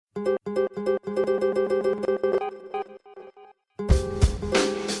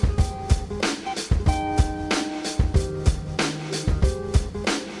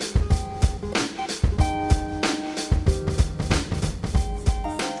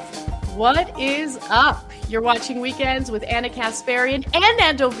What is up? You're watching Weekends with Anna Kasparian and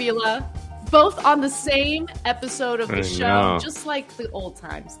Nando Vila, both on the same episode of the show, just like the old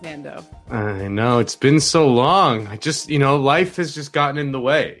times, Nando. I know, it's been so long. Life has just gotten in the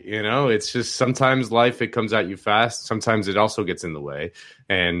way. It's just sometimes life, it comes at you fast. Sometimes it also gets in the way.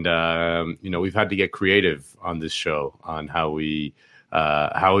 And, we've had to get creative on this show on how we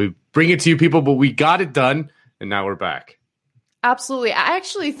bring it to you people, but we got it done and now we're back. Absolutely. I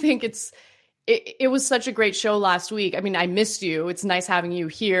actually think it was such a great show last week. I mean, I missed you. It's nice having you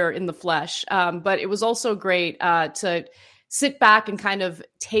here in the flesh. But it was also great to sit back and kind of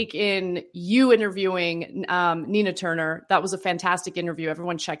take in you interviewing Nina Turner. That was a fantastic interview.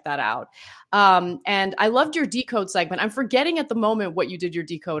 Everyone check that out. And I loved your decode segment. I'm forgetting at the moment what you did your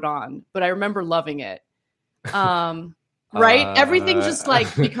decode on, but I remember loving it. Right? Everything just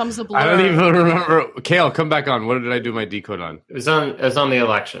becomes a blur. I don't even remember. Kale, come back on. What did I do my decode on? It was on the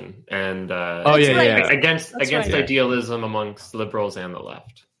election and against idealism amongst liberals and the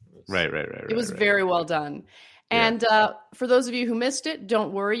left. Right. It was very well done. And for those of you who missed it,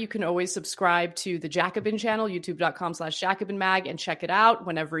 don't worry. You can always subscribe to the Jacobin channel, youtube.com/JacobinMag, and check it out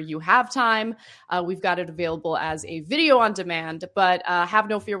whenever you have time. We've got it available as a video on demand, but have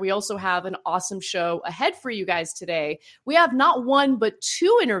no fear. We also have an awesome show ahead for you guys today. We have not one, but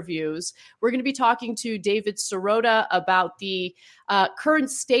two interviews. We're going to be talking to David Sirota about the current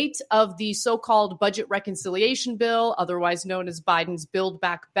state of the so-called budget reconciliation bill, otherwise known as Biden's Build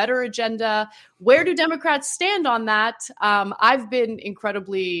Back Better agenda. Where do Democrats stand on that? I've been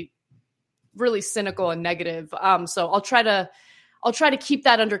incredibly, really cynical and negative. So I'll try to keep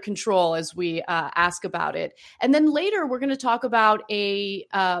that under control as we ask about it. And then later, we're going to talk about a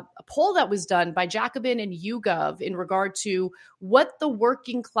poll that was done by Jacobin and YouGov in regard to what the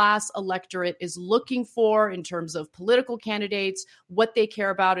working class electorate is looking for in terms of political candidates, what they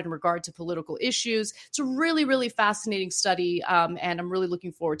care about in regard to political issues. It's a really, really fascinating study, and I'm really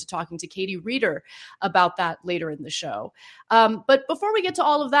looking forward to talking to Katie Reeder about that later in the show. But before we get to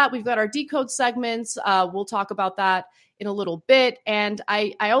all of that, we've got our decode segments. We'll talk about that in a little bit. And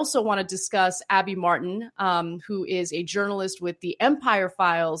I also want to discuss Abby Martin, who is a journalist with the Empire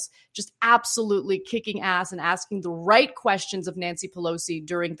Files, just absolutely kicking ass and asking the right questions of Nancy Pelosi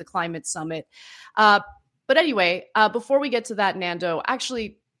during the climate summit. But anyway, before we get to that, Nando,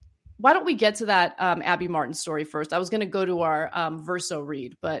 actually, why don't we get to that Abby Martin story first? I was going to go to our Verso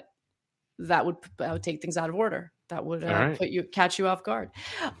read, but that would take things out of order. That would catch you off guard.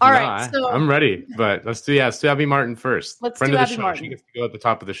 All right, so I'm ready, but let's do Abby Martin first. Let's Friend do of the Abby show. Martin. She gets to go at the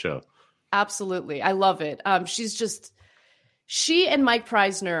top of the show. Absolutely, I love it. She and Mike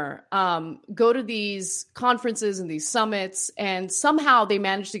Preisner go to these conferences and these summits, and somehow they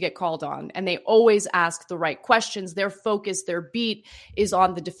manage to get called on, and they always ask the right questions. Their focus, their beat is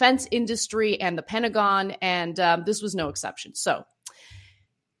on the defense industry and the Pentagon, and this was no exception. So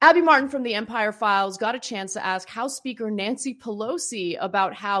Abby Martin from the Empire Files got a chance to ask House Speaker Nancy Pelosi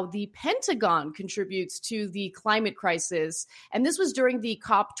about how the Pentagon contributes to the climate crisis. And this was during the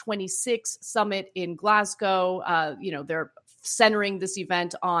COP26 summit in Glasgow. They're centering this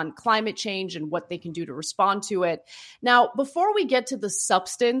event on climate change and what they can do to respond to it. Now, before we get to the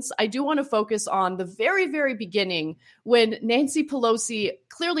substance, I do want to focus on the very, very beginning when Nancy Pelosi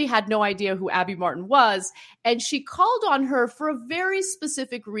clearly had no idea who Abby Martin was, and she called on her for a very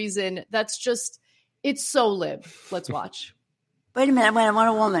specific reason that's just, it's so lib. Let's watch. Wait a minute, I want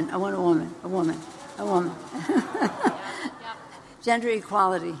a woman. Gender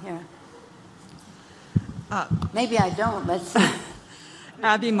equality here. Maybe I don't. Let's see.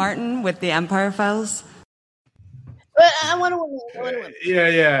 Abby Martin with the Empire Files. I want a woman.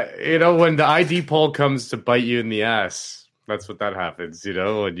 Yeah. When the ID poll comes to bite you in the ass, that's what that happens,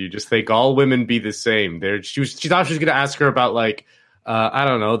 and you just think all women be the same. She thought she was going to ask her about I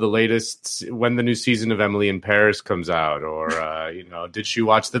don't know, the latest, when the new season of Emily in Paris comes out, or, did she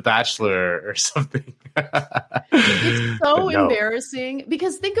watch The Bachelor or something? It's so embarrassing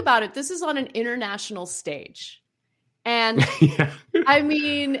because think about it. This is on an international stage. And I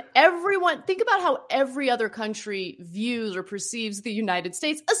mean, think about how every other country views or perceives the United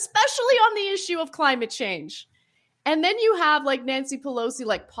States, especially on the issue of climate change. And then you have Nancy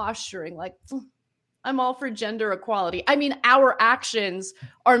Pelosi posturing I'm all for gender equality. I mean, our actions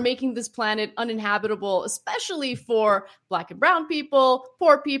are making this planet uninhabitable, especially for Black and brown people,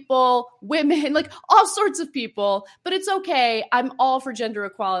 poor people, women, all sorts of people. But it's okay. I'm all for gender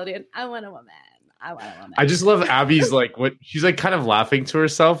equality, and I want a woman. I just love Abby's what she's kind of laughing to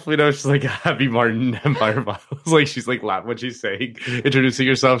herself. She's Abby Martin, Empire Files. She's laughing when she's saying, introducing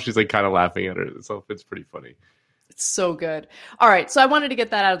herself. She's kind of laughing at herself. It's pretty funny. So good. All right. So I wanted to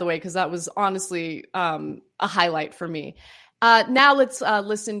get that out of the way because that was honestly a highlight for me. Now let's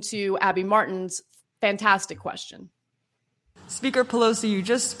listen to Abby Martin's fantastic question. Speaker Pelosi, you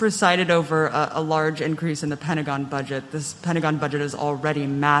just presided over a large increase in the Pentagon budget. This Pentagon budget is already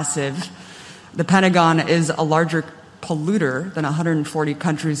massive. The Pentagon is a larger polluter than 140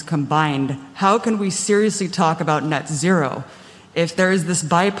 countries combined. How can we seriously talk about net zero if there is this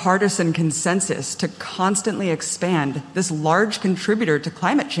bipartisan consensus to constantly expand this large contributor to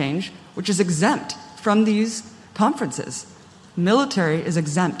climate change, which is exempt from these conferences? Military is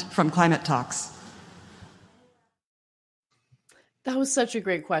exempt from climate talks. That was such a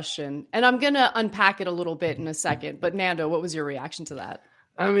great question. And I'm going to unpack it a little bit in a second. But Nando, what was your reaction to that?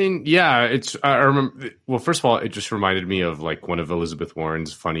 I mean, yeah, I remember, well, first of all, it just reminded me of like one of Elizabeth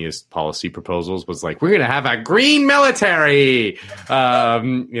Warren's funniest policy proposals was like, we're going to have a green military,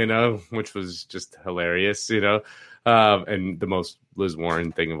 which was just hilarious, and the most Liz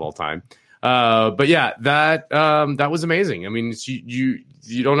Warren thing of all time. But yeah, that was amazing. I mean,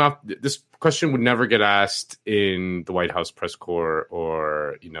 you don't have, this question would never get asked in the White House press corps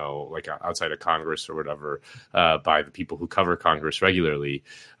or, like outside of Congress or whatever, by the people who cover Congress regularly.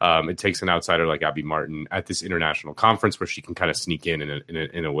 It takes an outsider like Abby Martin at this international conference where she can kind of sneak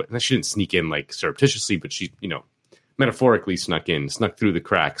in a way. She didn't sneak in like surreptitiously, but she, metaphorically snuck through the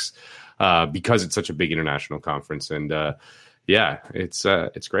cracks, because it's such a big international conference. And,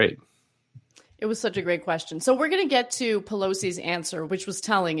 it's great. It was such a great question. So we're going to get to Pelosi's answer, which was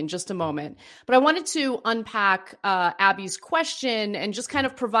telling, in just a moment. But I wanted to unpack Abby's question and just kind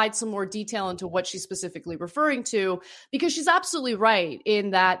of provide some more detail into what she's specifically referring to, because she's absolutely right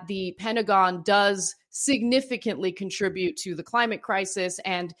in that the Pentagon does significantly contribute to the climate crisis.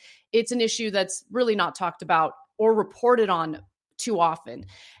 And it's an issue that's really not talked about or reported on too often.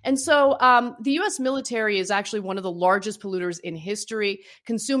 And so the U.S. military is actually one of the largest polluters in history,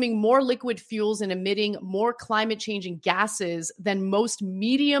 consuming more liquid fuels and emitting more climate-changing gases than most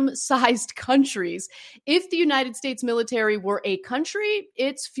medium-sized countries. If the United States military were a country,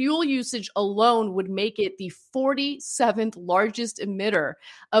 its fuel usage alone would make it the 47th largest emitter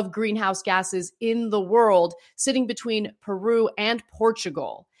of greenhouse gases in the world, sitting between Peru and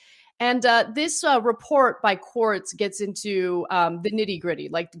Portugal. And this report by Quartz gets into the nitty-gritty,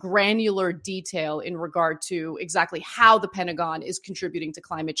 like granular detail in regard to exactly how the Pentagon is contributing to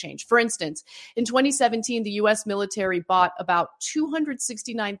climate change. For instance, in 2017, the U.S. military bought about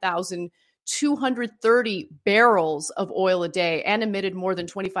 230 barrels of oil a day and emitted more than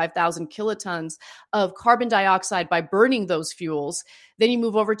 25,000 kilotons of carbon dioxide by burning those fuels. Then you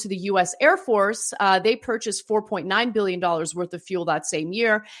move over to the U.S. Air Force. They purchased $4.9 billion worth of fuel that same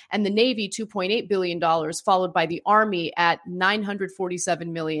year, and the Navy $2.8 billion, followed by the Army at $947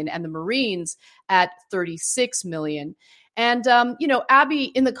 million and the Marines at $36 million. And, Abby,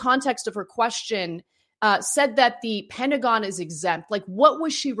 in the context of her question, said that the Pentagon is exempt. Like, what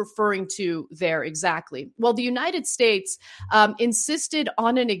was she referring to there exactly? Well, the United States insisted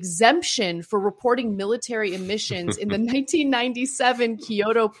on an exemption for reporting military emissions in the 1997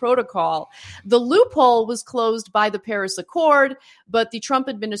 Kyoto Protocol. The loophole was closed by the Paris Accord, but the Trump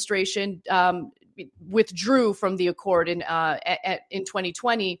administration withdrew from the accord in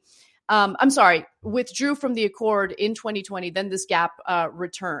 2020. Withdrew from the accord in 2020, then this gap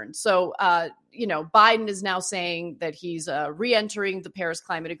returned. So, Biden is now saying that he's re-entering the Paris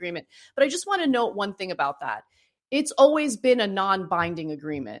Climate Agreement. But I just want to note one thing about that. It's always been a non-binding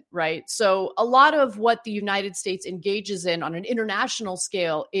agreement, right? So a lot of what the United States engages in on an international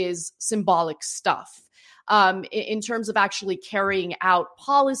scale is symbolic stuff. In terms of actually carrying out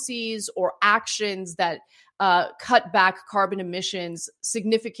policies or actions that cut back carbon emissions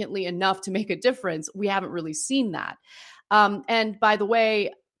significantly enough to make a difference, we haven't really seen that. And by the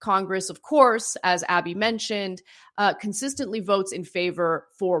way, Congress, of course, as Abby mentioned, consistently votes in favor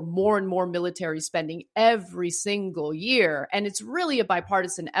for more and more military spending every single year. And it's really a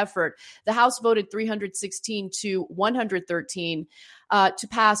bipartisan effort. The House voted 316 to 113 to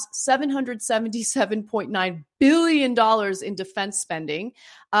pass $777.9 billion in defense spending.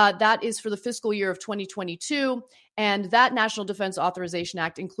 That is for the fiscal year of 2022. And that National Defense Authorization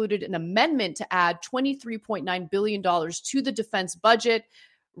Act included an amendment to add $23.9 billion to the defense budget.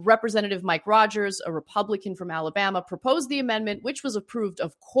 Representative Mike Rogers, a Republican from Alabama, proposed the amendment, which was approved,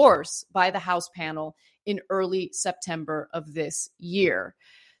 of course, by the House panel in early September of this year.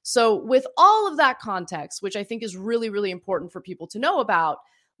 So with all of that context, which I think is really, really important for people to know about,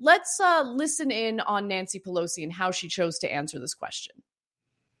 let's listen in on Nancy Pelosi and how she chose to answer this question.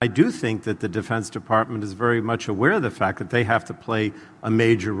 I do think that the Defense Department is very much aware of the fact that they have to play a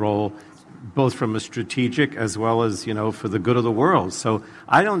major role both from a strategic as well as, for the good of the world. So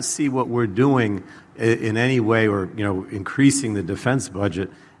I don't see what we're doing in any way, or, increasing the defense budget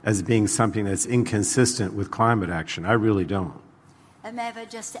as being something that's inconsistent with climate action. I really don't. And may I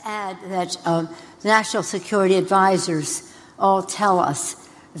just add that the national security advisors all tell us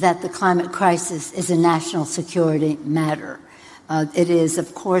that the climate crisis is a national security matter. It is,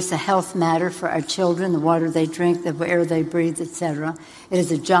 of course, a health matter for our children, the water they drink, the air they breathe, etc. It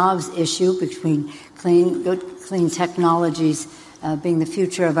is a jobs issue between clean technologies being the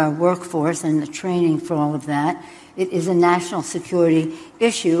future of our workforce and the training for all of that. It is a national security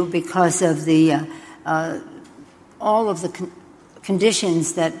issue because of the all of the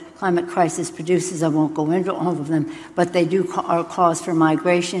conditions that climate crisis produces. I won't go into all of them, but they are cause for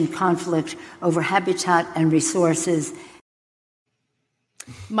migration, conflict over habitat and resources.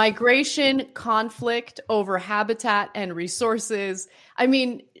 Migration, conflict over habitat and resources. I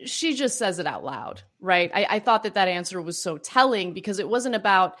mean, she just says it out loud, right? I thought that answer was so telling because it wasn't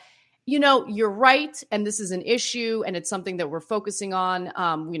about, you're right, and this is an issue, and it's something that we're focusing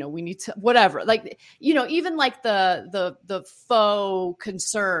on. We need to whatever. Even like the faux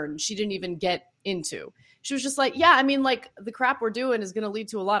concern, she didn't even get into. She was just like, the crap we're doing is going to lead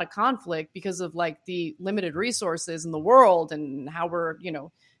to a lot of conflict because of like the limited resources in the world and how we're,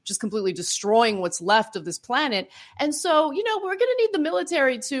 just completely destroying what's left of this planet. And so, we're going to need the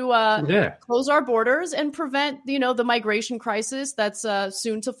military to close our borders and prevent, the migration crisis that's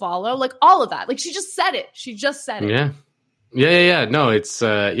soon to follow. Like all of that. Like she just said it. Yeah. No, it's,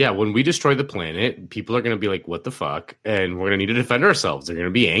 when we destroy the planet, people are going to be like, what the fuck? And we're going to need to defend ourselves. They're going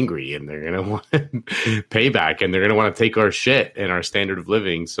to be angry and they're going to want payback and they're going to want to take our shit and our standard of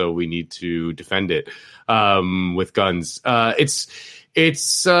living. So we need to defend it with guns.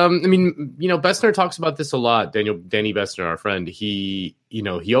 Bessner talks about this a lot. Danny Bessner, our friend, he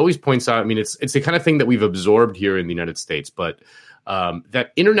always points out, it's the kind of thing that we've absorbed here in the United States, but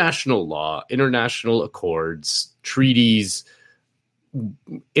that international law, international accords, treaties,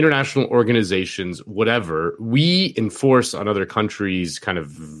 international organizations, whatever, we enforce on other countries kind of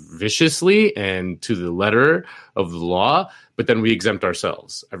viciously and to the letter of the law, but then we exempt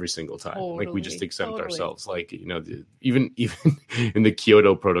ourselves every single time. Like we just exempt ourselves. Like, even in the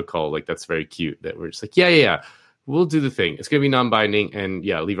Kyoto Protocol, like that's very cute that we're just like, yeah. We'll do the thing. It's going to be non-binding and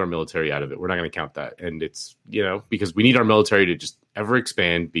leave our military out of it. We're not going to count that. And it's, because we need our military to just ever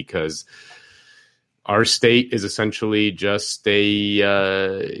expand because our state is essentially just a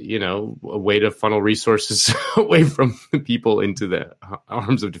way to funnel resources away from the people into the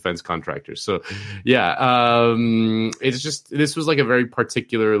arms of defense contractors. So, it's just, this was like a very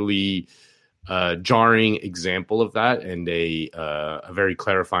particularly jarring example of that and a very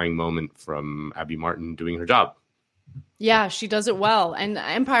clarifying moment from Abby Martin doing her job. Yeah, she does it well. And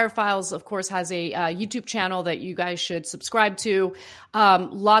Empire Files, of course, has a YouTube channel that you guys should subscribe to.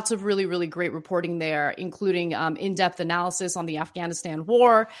 Lots of really, really great reporting there, including in-depth analysis on the Afghanistan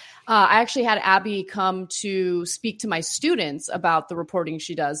war. I actually had Abby come to speak to my students about the reporting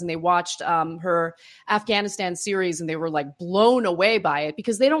she does, and they watched her Afghanistan series, and they were like blown away by it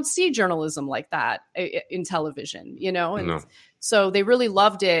because they don't see journalism like that in television, And no. So they really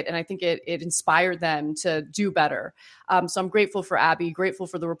loved it, and I think it inspired them to do better. So I'm grateful for Abby, grateful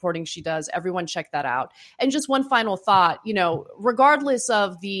for the reporting she does. Everyone check that out. And just one final thought, regardless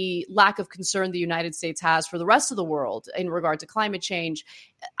of the lack of concern the United States has for the rest of the world in regard to climate change,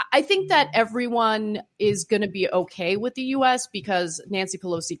 I think that everyone is going to be okay with the U.S. because Nancy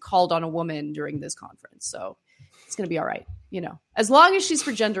Pelosi called on a woman during this conference. So it's going to be all right, as long as she's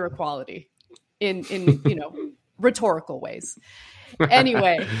for gender equality in rhetorical ways.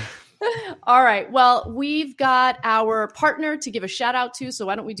 Anyway. All right. Well, we've got our partner to give a shout out to. So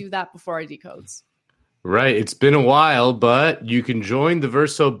why don't we do that before I decodes? Right. It's been a while, but you can join the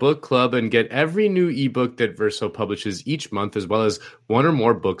Verso Book Club and get every new ebook that Verso publishes each month, as well as one or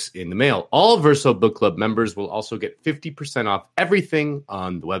more books in the mail. All Verso Book Club members will also get 50% off everything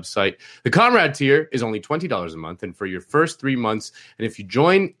on the website. The Comrade tier is only $20 a month, and for your first 3 months, and if you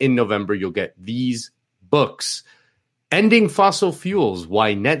join in November, you'll get these books. Ending Fossil Fuels,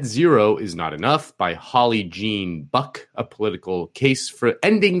 Why Net Zero is Not Enough by Holly Jean Buck, a political case for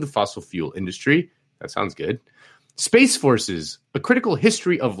ending the fossil fuel industry. That sounds good. Space Forces, A Critical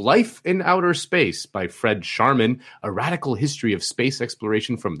History of Life in Outer Space by Fred Sharman, a radical history of space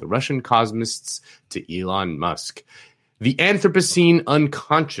exploration from the Russian cosmists to Elon Musk. The Anthropocene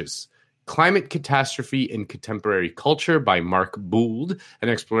Unconscious, Climate Catastrophe in Contemporary Culture by Mark Bould, an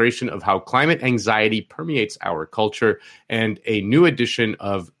exploration of how climate anxiety permeates our culture, and a new edition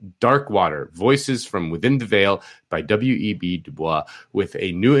of Dark Water, Voices from Within the Veil by W.E.B. Du Bois, with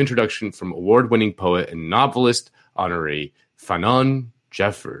a new introduction from award-winning poet and novelist honoree Fanon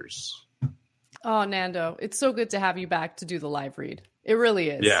Jeffers. Oh, Nando, it's so good to have you back to do the live read. It really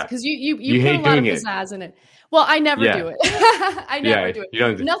is. Yeah. Because you put a lot of pizzazz in it. Well, I never do it. I never do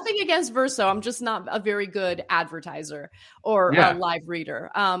it. Nothing against Verso. I'm just not a very good advertiser or a live reader.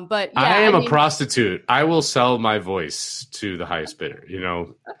 But yeah, I am a prostitute. I will sell my voice to the highest bidder.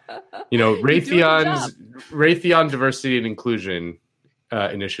 Raytheon Diversity and Inclusion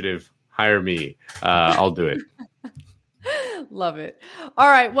Initiative. Hire me. I'll do it. Love it. All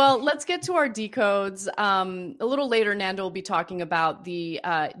right. Well, let's get to our decodes. A little later, Nando will be talking about the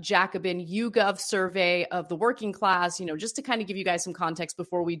Jacobin YouGov survey of the working class, just to kind of give you guys some context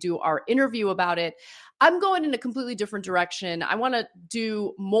before we do our interview about it. I'm going in a completely different direction. I want to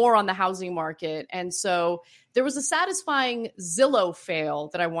do more on the housing market. And so there was a satisfying Zillow fail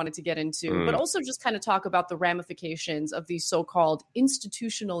that I wanted to get into, but also just kind of talk about the ramifications of these so-called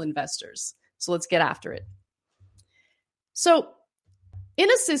institutional investors. So let's get after it. So in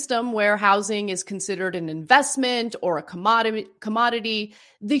a system where housing is considered an investment or a commodity,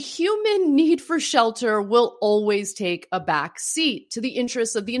 the human need for shelter will always take a back seat to the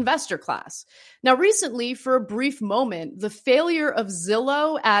interests of the investor class. Now, recently, for a brief moment, the failure of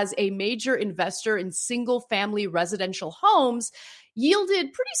Zillow as a major investor in single-family residential homes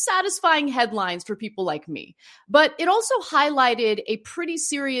yielded pretty satisfying headlines for people like me. But it also highlighted a pretty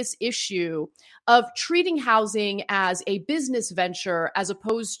serious issue of treating housing as a business venture as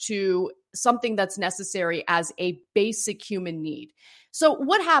opposed to something that's necessary as a basic human need. So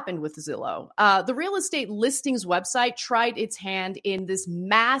what happened with Zillow? The real estate listings website tried its hand in this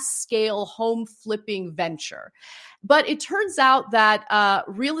mass scale home flipping venture. But it turns out that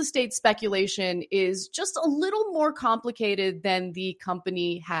real estate speculation is just a little more complicated than the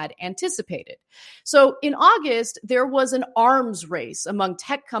company had anticipated. So in August, there was an arms race among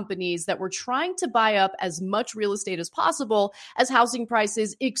tech companies that were trying to buy up as much real estate as possible as housing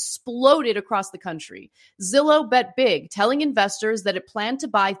prices exploded across the country. Zillow bet big, telling investors that it planned to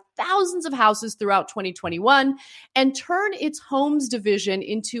buy thousands of houses throughout 2021 and turn its homes division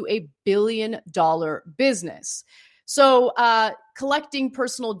into a billion-dollar business. So collecting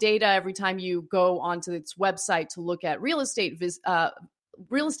personal data every time you go onto its website to look at real estate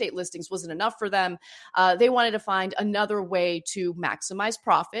listings wasn't enough for them. They wanted to find another way to maximize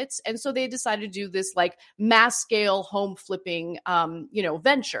profits. And so they decided to do this like mass scale home flipping,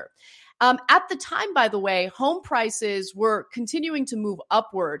 venture. At the time, by the way, home prices were continuing to move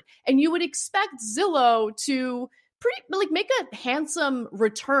upward, and you would expect Zillow to make a handsome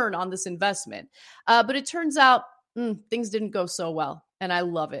return on this investment. But it turns out things didn't go so well, and I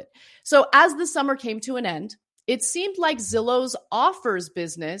love it. So as the summer came to an end, it seemed like Zillow's offers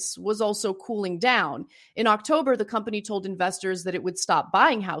business was also cooling down. In October, the company told investors that it would stop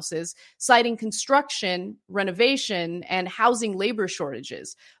buying houses, citing construction, renovation, and housing labor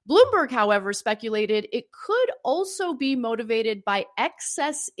shortages. Bloomberg, however, speculated it could also be motivated by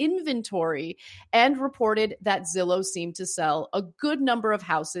excess inventory and reported that Zillow seemed to sell a good number of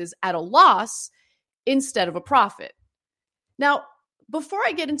houses at a loss instead of a profit. Now, before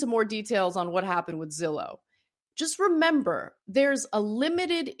I get into more details on what happened with Zillow, just remember there's a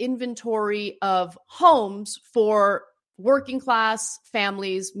limited inventory of homes for working class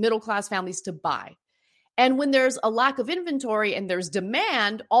families, middle class families to buy. And when there's a lack of inventory and there's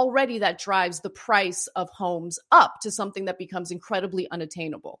demand, already that drives the price of homes up to something that becomes incredibly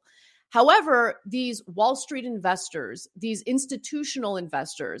unattainable. However, these Wall Street investors, these institutional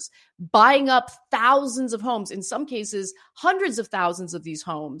investors, buying up thousands of homes, in some cases, hundreds of thousands of these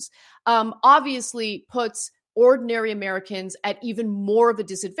homes, obviously puts ordinary Americans at even more of a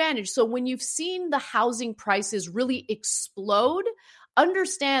disadvantage. So when you've seen the housing prices really explode,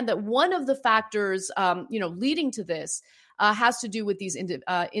 understand that one of the factors, leading to this has to do with these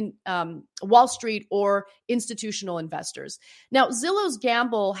Wall Street or institutional investors. Now, Zillow's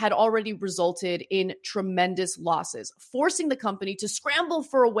gamble had already resulted in tremendous losses, forcing the company to scramble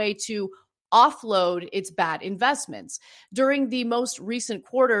for a way to offload its bad investments. During the most recent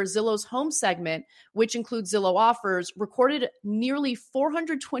quarter, Zillow's home segment, which includes Zillow Offers, recorded nearly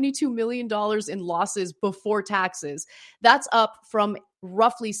 $422 million in losses before taxes. That's up from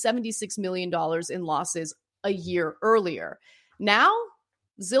roughly $76 million in losses a year earlier. Now,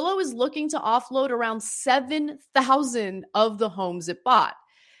 Zillow is looking to offload around 7,000 of the homes it bought.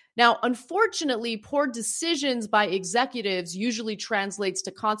 Now, unfortunately, poor decisions by executives usually translates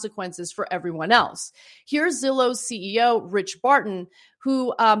to consequences for everyone else. Here's Zillow's CEO, Rich Barton,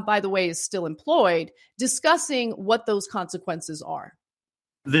 who, by the way, is still employed, discussing what those consequences are.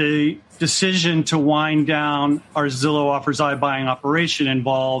 The decision to wind down our Zillow Offers iBuying operation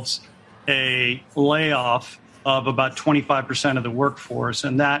involves a layoff of about 25% of the workforce,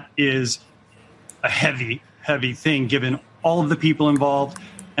 and that is a heavy thing given all of the people involved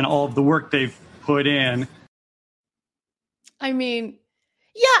and all of the work they've put in. I mean,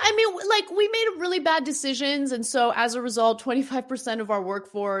 we made really bad decisions. And so as a result, 25% of our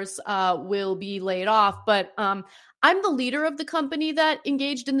workforce will be laid off. But I'm the leader of the company that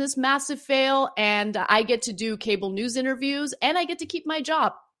engaged in this massive fail, and I get to do cable news interviews, and I get to keep my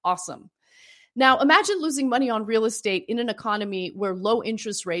job. Awesome. Now, imagine losing money on real estate in an economy where low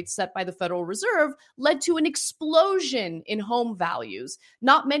interest rates set by the Federal Reserve led to an explosion in home values.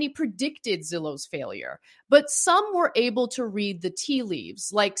 Not many predicted Zillow's failure, but some were able to read the tea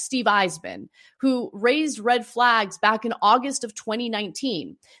leaves, like Steve Eisman, who raised red flags back in August of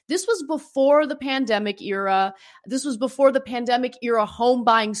 2019. This was before the pandemic era. This was before the pandemic era home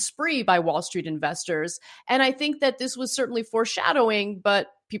buying spree by Wall Street investors. And I think that this was certainly foreshadowing, but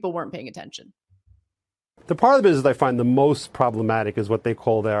people weren't paying attention. The part of the business I find the most problematic is what they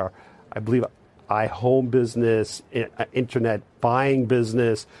call their, I believe, iHome business, internet buying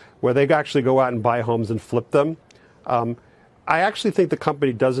business, where they actually go out and buy homes and flip them. I actually think the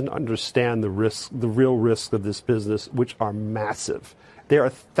company doesn't understand the real risks of this business, which are massive. There are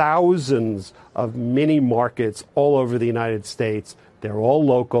thousands of mini markets all over the United States. They're all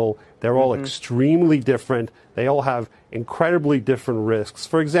local. They're all extremely different. They all have incredibly different risks.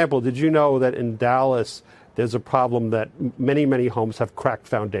 For example, did you know that in Dallas, there's a problem that many homes have cracked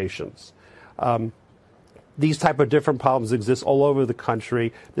foundations? These type of different problems exist all over the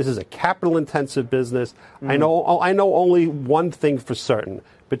country. This is a capital-intensive business. I know only one thing for certain.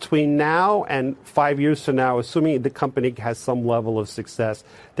 Between now and 5 years from now, assuming the company has some level of success,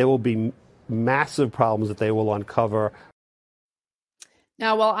 there will be massive problems that they will uncover.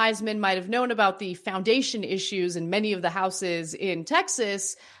 Now, while Eisman might have known about the foundation issues in many of the houses in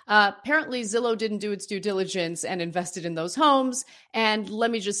Texas, apparently Zillow didn't do its due diligence and invested in those homes. And let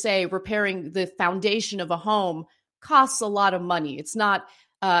me just say, repairing the foundation of a home costs a lot of money. It's not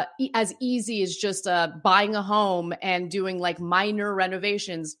as easy as just buying a home and doing like minor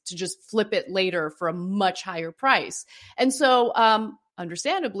renovations to just flip it later for a much higher price. And so,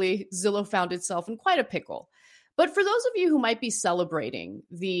 understandably, Zillow found itself in quite a pickle. But for those of you who might be celebrating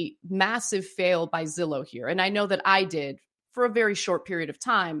the massive fail by Zillow here, and I know that I did for a very short period of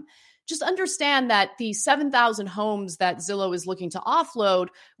time, just understand that the 7,000 homes that Zillow is looking to offload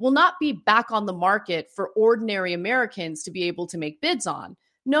will not be back on the market for ordinary Americans to be able to make bids on.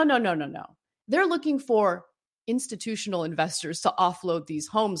 No. They're looking for institutional investors to offload these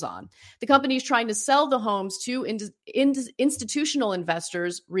homes on. The company is trying to sell the homes to institutional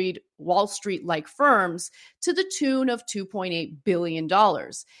investors, read Wall Street-like firms, to the tune of $2.8 billion.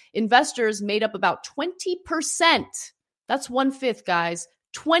 Investors made up about 20%. That's 1/5, guys.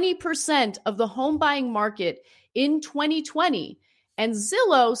 20% of the home buying market in 2020. And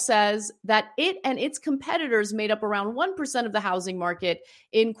Zillow says that it and its competitors made up around 1% of the housing market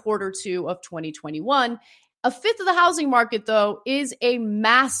in Q2 of 2021. 1/5 of the housing market, though, is a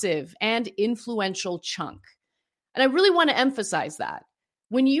massive and influential chunk. And I really want to emphasize that.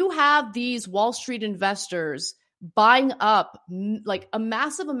 When you have these Wall Street investors buying up like a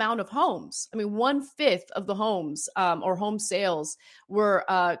massive amount of homes, I mean, 1/5 of the homes or home sales were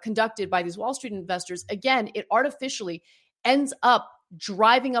conducted by these Wall Street investors, again, it artificially ends up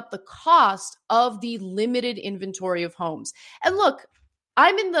driving up the cost of the limited inventory of homes. And look,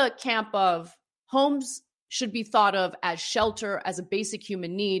 I'm in the camp of homes should be thought of as shelter, as a basic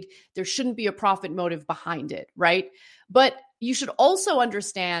human need. There shouldn't be a profit motive behind it, right? But you should also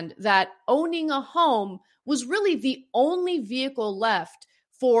understand that owning a home was really the only vehicle left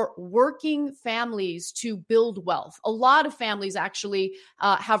for working families to build wealth. A lot of families actually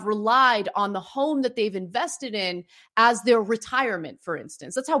have relied on the home that they've invested in as their retirement, for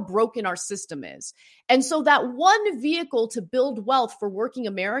instance. That's how broken our system is. And so that one vehicle to build wealth for working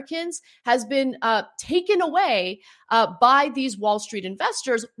Americans has been taken away by these Wall Street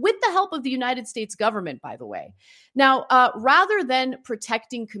investors with the help of the United States government, by the way. Now, rather than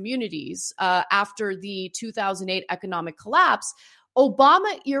protecting communities after the 2008 economic collapse,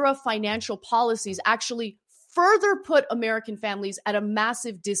 Obama-era financial policies actually further put American families at a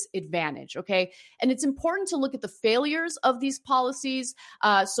massive disadvantage, okay? And it's important to look at the failures of these policies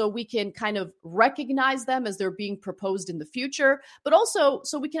so we can kind of recognize them as they're being proposed in the future, but also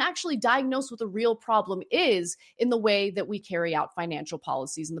so we can actually diagnose what the real problem is in the way that we carry out financial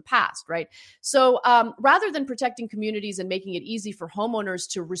policies in the past, right? So rather than protecting communities and making it easy for homeowners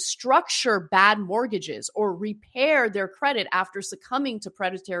to restructure bad mortgages or repair their credit after succumbing to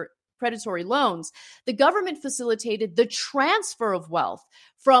predatory loans, the government facilitated the transfer of wealth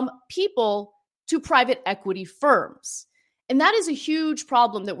from people to private equity firms. And that is a huge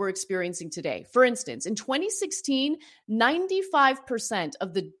problem that we're experiencing today. For instance, in 2016, 95%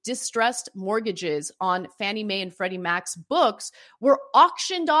 of the distressed mortgages on Fannie Mae and Freddie Mac's books were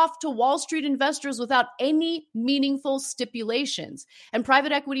auctioned off to Wall Street investors without any meaningful stipulations. And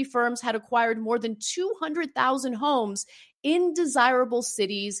private equity firms had acquired more than 200,000 homes in desirable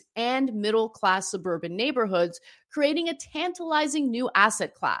cities and middle-class suburban neighborhoods, creating a tantalizing new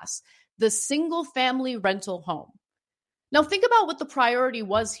asset class, the single-family rental home. Now, think about what the priority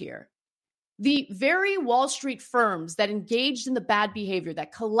was here. The very Wall Street firms that engaged in the bad behavior,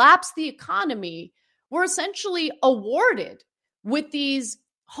 that collapsed the economy, were essentially awarded with these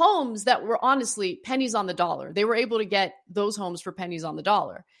homes that were honestly pennies on the dollar. They were able to get those homes for pennies on the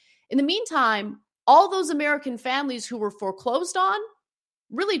dollar. In the meantime, all those American families who were foreclosed on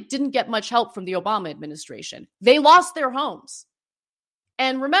really didn't get much help from the Obama administration. They lost their homes.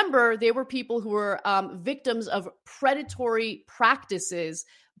 And remember, they were people who were victims of predatory practices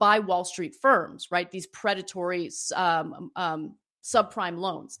by Wall Street firms, right? These predatory subprime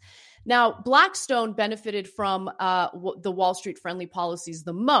loans. Now, Blackstone benefited from the Wall Street-friendly policies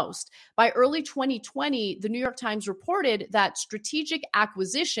the most. By early 2020, the New York Times reported that strategic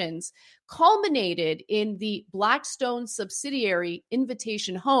acquisitions culminated in the Blackstone subsidiary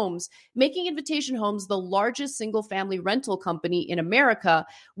Invitation Homes, making Invitation Homes the largest single-family rental company in America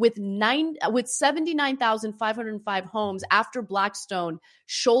with 79,505 homes after Blackstone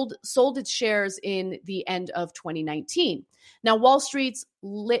sold its shares in the end of 2019. Now, Wall Street's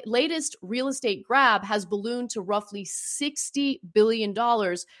latest real estate grab has ballooned to roughly $60 billion,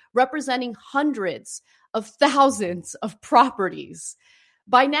 representing hundreds of thousands of properties.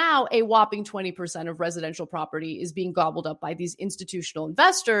 By now, a whopping 20% of residential property is being gobbled up by these institutional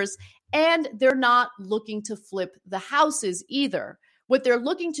investors, and they're not looking to flip the houses either. What they're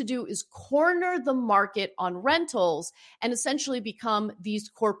looking to do is corner the market on rentals and essentially become these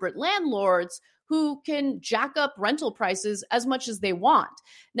corporate landlords who can jack up rental prices as much as they want.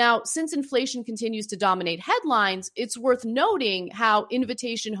 Now, since inflation continues to dominate headlines, it's worth noting how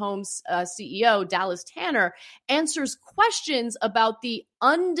Invitation Homes CEO Dallas Tanner answers questions about the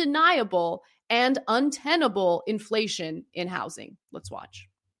undeniable and untenable inflation in housing. Let's watch.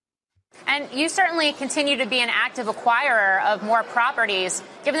 And you certainly continue to be an active acquirer of more properties,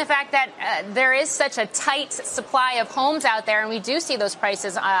 given the fact that there is such a tight supply of homes out there, and we do see those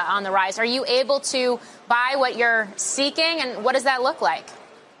prices on the rise. Are you able to buy what you're seeking, and what does that look like?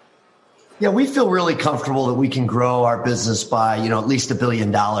 Yeah, we feel really comfortable that we can grow our business by, at least $1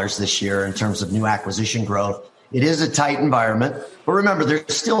 billion this year in terms of new acquisition growth. It is a tight environment, but remember,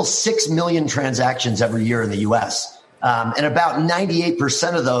 there's still 6 million transactions every year in the U.S., and about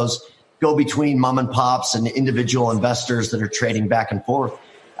 98% of those go between mom and pops and individual investors that are trading back and forth.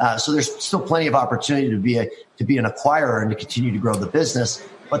 So there's still plenty of opportunity to be an acquirer and to continue to grow the business.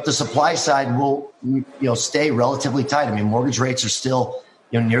 But the supply side will, stay relatively tight. I mean, mortgage rates are still,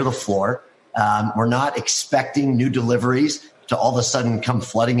 near the floor. We're not expecting new deliveries to all of a sudden come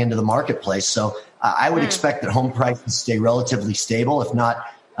flooding into the marketplace. So I would expect that home prices stay relatively stable, if not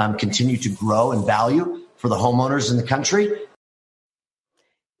continue to grow in value for the homeowners in the country.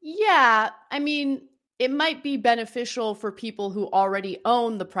 Yeah, I mean, it might be beneficial for people who already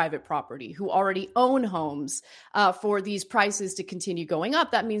own the private property, who already own homes, for these prices to continue going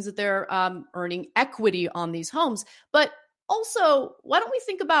up. That means that they're earning equity on these homes. But also, why don't we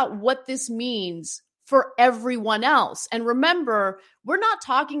think about what this means for everyone else? And remember, we're not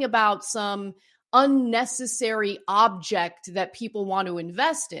talking about some unnecessary object that people want to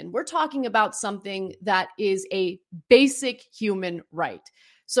invest in. We're talking about something that is a basic human right.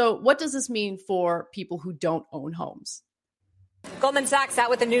 So what does this mean for people who don't own homes? Goldman Sachs out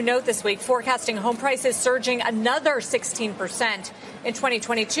with a new note this week, forecasting home prices surging another 16% in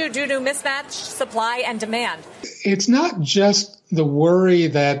 2022 due to mismatched supply and demand. It's not just the worry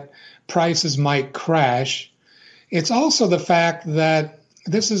that prices might crash. It's also the fact that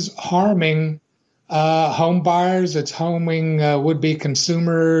this is harming home buyers. It's harming would-be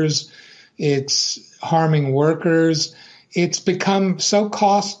consumers. It's harming workers. it's become so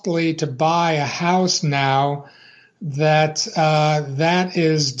costly to buy a house now that that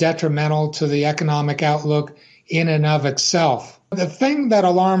is detrimental to the economic outlook in and of itself. The thing that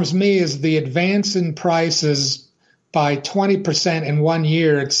alarms me is the advance in prices by 20% in 1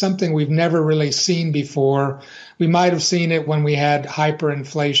 year. It's something we've never really seen before. We might have seen it when we had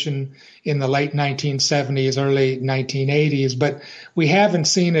hyperinflation in the late 1970s, early 1980s, but we haven't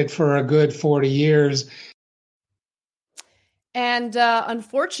seen it for a good 40 years. And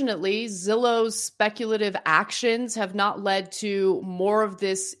unfortunately, Zillow's speculative actions have not led to more of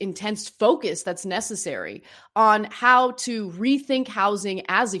this intense focus that's necessary on how to rethink housing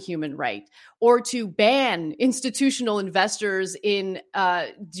as a human right, or to ban institutional investors in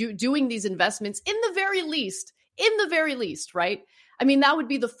doing these investments in the very least, right? I mean, that would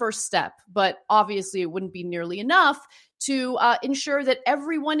be the first step, but obviously it wouldn't be nearly enough to ensure that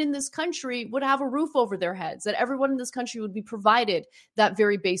everyone in this country would have a roof over their heads, that everyone in this country would be provided that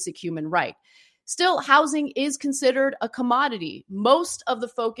very basic human right. Still, housing is considered a commodity. Most of the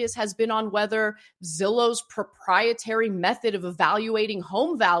focus has been on whether Zillow's proprietary method of evaluating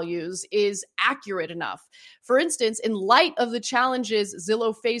home values is accurate enough. For instance, in light of the challenges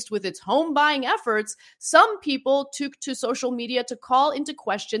Zillow faced with its home buying efforts, some people took to social media to call into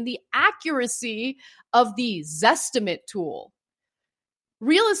question the accuracy of the Zestimate tool.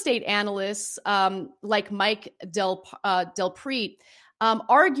 Real estate analysts like Mike Del Prete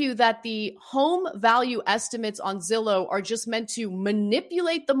argue that the home value estimates on Zillow are just meant to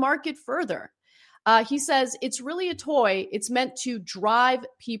manipulate the market further. He says it's really a toy. It's meant to drive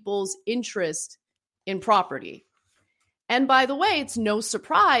people's interest in property. And by the way, it's no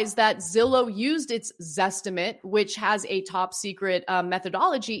surprise that Zillow used its Zestimate, which has a top secret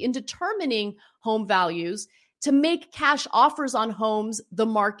methodology in determining home values, to make cash offers on homes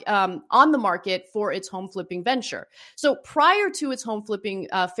on the market for its home flipping venture. So prior to its home flipping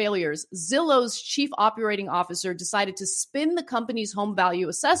failures, Zillow's chief operating officer decided to spin the company's home value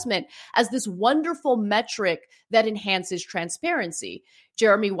assessment as this wonderful metric that enhances transparency.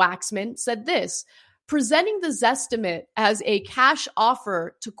 Jeremy Waxman said this: presenting the Zestimate as a cash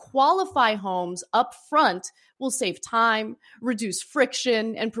offer to qualify homes up front will save time, reduce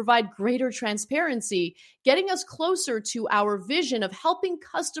friction, and provide greater transparency, getting us closer to our vision of helping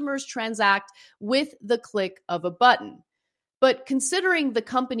customers transact with the click of a button. But considering the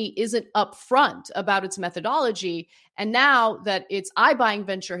company isn't upfront about its methodology, and now that its iBuying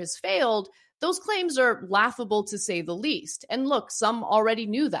venture has failed, those claims are laughable to say the least. And look, some already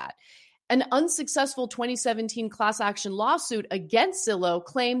knew that. An unsuccessful 2017 class action lawsuit against Zillow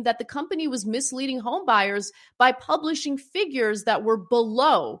claimed that the company was misleading home buyers by publishing figures that were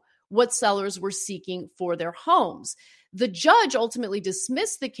below what sellers were seeking for their homes. The judge ultimately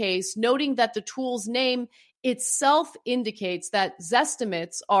dismissed the case, noting that the tool's name itself indicates that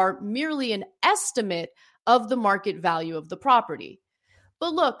Zestimates are merely an estimate of the market value of the property.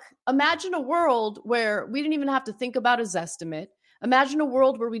 But look, imagine a world where we didn't even have to think about a Zestimate. Imagine a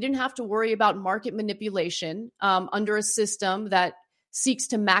world where we didn't have to worry about market manipulation under a system that seeks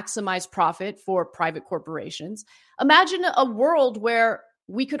to maximize profit for private corporations. Imagine a world where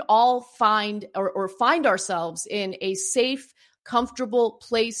we could all find ourselves in a safe, comfortable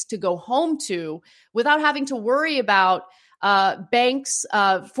place to go home to without having to worry about banks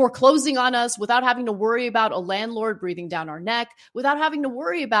foreclosing on us, without having to worry about a landlord breathing down our neck, without having to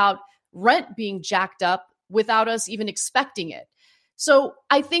worry about rent being jacked up without us even expecting it. So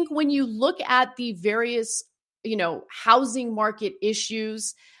I think when you look at the various, housing market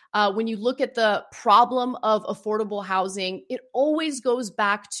issues, when you look at the problem of affordable housing, it always goes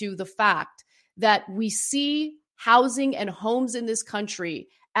back to the fact that we see housing and homes in this country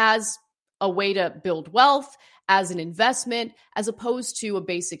as a way to build wealth, as an investment, as opposed to a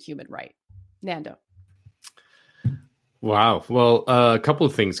basic human right. Nando. Wow. Well, a couple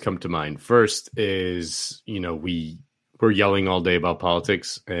of things come to mind. First is, we're yelling all day about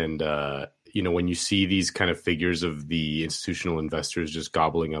politics. And, when you see these kind of figures of the institutional investors just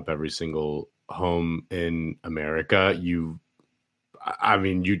gobbling up every single home in America, you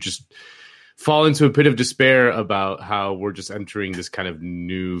just fall into a pit of despair about how we're just entering this kind of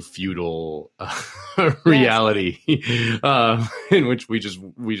new feudal reality in which we just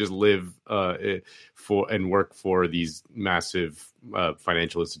live for and work for these massive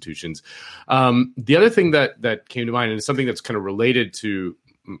financial institutions. The other thing that came to mind, and it's something that's kind of related to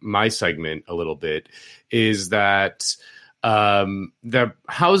my segment a little bit, is that the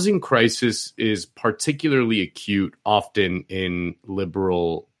housing crisis is particularly acute often in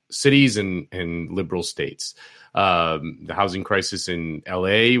liberal cities and liberal states. The housing crisis in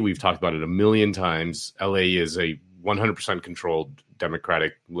LA, we've talked about it a million times. LA is a 100% controlled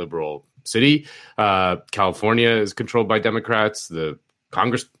Democratic liberal city. California is controlled by Democrats. The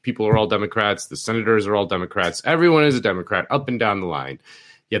Congress people are all Democrats. The senators are all Democrats. Everyone is a Democrat up and down the line.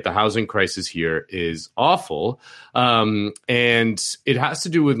 Yet the housing crisis here is awful. And it has to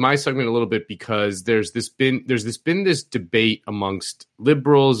do with my segment a little bit because there's been this debate amongst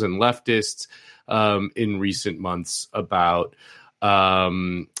liberals and leftists in recent months about,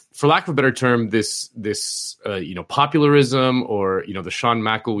 for lack of a better term, this popularism, or the Sean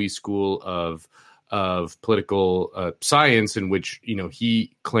McElwee school of political science, in which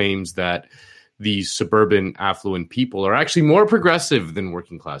he claims that these suburban affluent people are actually more progressive than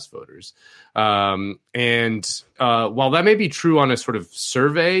working class voters. While that may be true on a sort of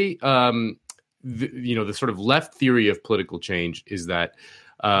survey, the sort of left theory of political change is that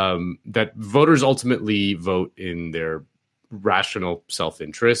that voters ultimately vote in their rational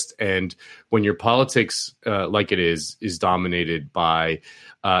self-interest. And when your politics, like it is dominated by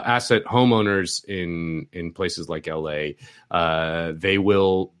asset homeowners in places like LA, they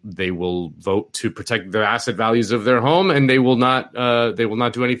will vote to protect the asset values of their home, and they will not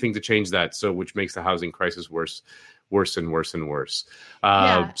do anything to change that. So, which makes the housing crisis worse and worse and worse.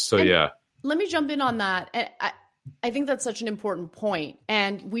 Let me jump in on that. I think that's such an important point.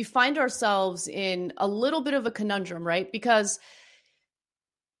 And we find ourselves in a little bit of a conundrum, right? Because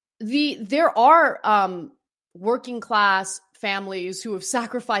there are working class families who have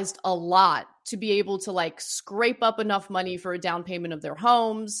sacrificed a lot to be able to scrape up enough money for a down payment of their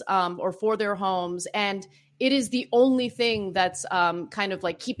homes or for their homes. And it is the only thing that's kind of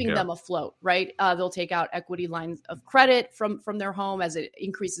keeping them afloat, right? They'll take out equity lines of credit from their home as it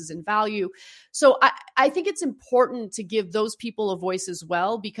increases in value. So I think it's important to give those people a voice as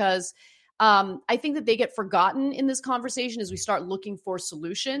well, because I think that they get forgotten in this conversation as we start looking for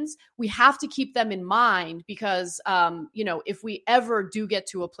solutions. We have to keep them in mind because, if we ever do get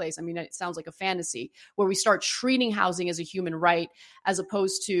to a place, it sounds like a fantasy, where we start treating housing as a human right as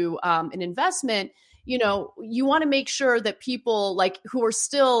opposed to an investment, you want to make sure that people who are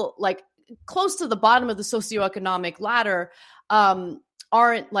still close to the bottom of the socioeconomic ladder aren't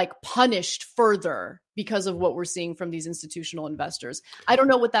punished further because of what we're seeing from these institutional investors. I don't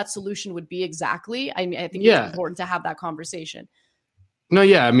know what that solution would be exactly. I think it's important to have that conversation. No,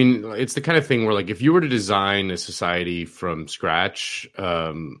 yeah. It's the kind of thing where if you were to design a society from scratch,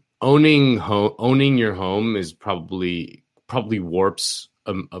 owning your home is probably warps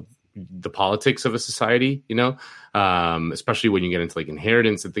the politics of a society, especially when you get into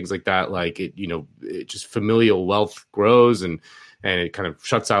inheritance and things like that. It just familial wealth grows and it kind of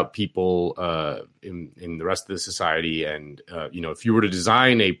shuts out people in the rest of the society. And if you were to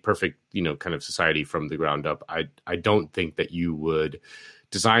design a perfect kind of society from the ground up, I don't think that you would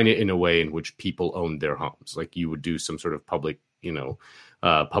design it in a way in which people own their homes. You would do some sort of public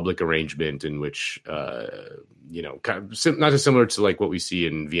arrangement in which, kind of not dissimilar to what we see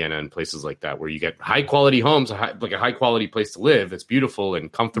in Vienna and places like that, where you get high quality homes, a high quality place to live that's beautiful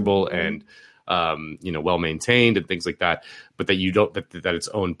and comfortable and, well maintained and things like that, but that you don't, that it's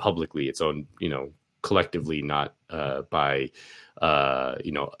owned publicly, it's owned, collectively, not by,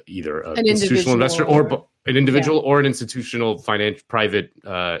 either an institutional investor or an individual or an institutional private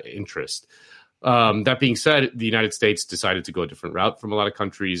interest. That being said, the United States decided to go a different route from a lot of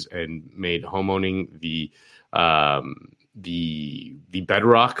countries and made homeowning the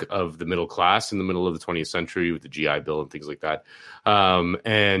bedrock of the middle class in the middle of the 20th century with the GI Bill and things like that.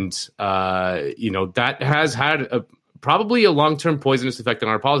 That has had probably a long-term poisonous effect on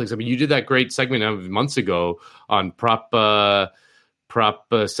our politics. You did that great segment months ago on Prop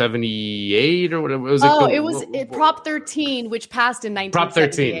 78 or whatever. It was Prop 13, which passed in 1978. Prop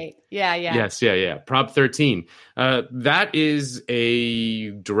 13. Yeah. Yes, yeah. Prop 13. That is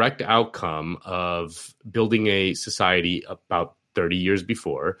a direct outcome of building a society about 30 years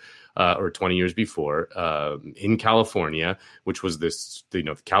before, or 20 years before, in California, which was this,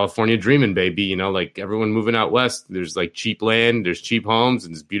 California dreaming, baby, everyone moving out west. There's cheap land, there's cheap homes,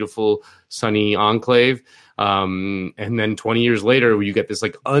 and this beautiful sunny enclave. And then 20 years later, you get this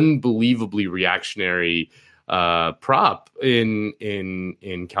unbelievably reactionary prop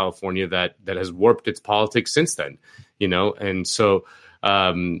in California that has warped its politics since then, and so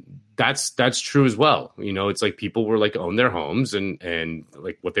that's true as well. It's people were own their homes and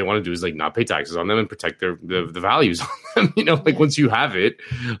what they want to do is not pay taxes on them and protect the values on them. Once you have it,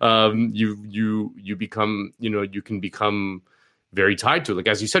 you become, you can become very tied to it,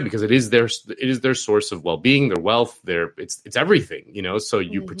 as you said, because it is their source of well-being, their wealth, it's everything, so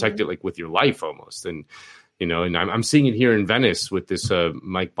you protect it with your life almost. And And I'm seeing it here in Venice with this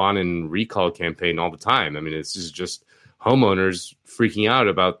Mike Bonin recall campaign all the time. I mean, this is just homeowners freaking out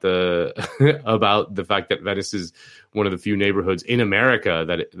about the about the fact that Venice is one of the few neighborhoods in America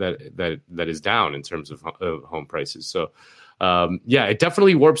that is down in terms of home prices. So, it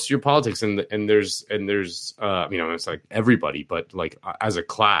definitely warps your politics, and there's it's like everybody, but like as a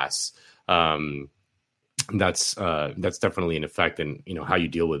class, that's definitely an effect, and how you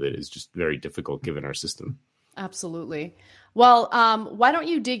deal with it is just very difficult given our system. Absolutely. Well, why don't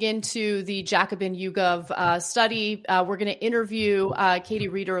you dig into the Jacobin YouGov study? We're going to interview Katie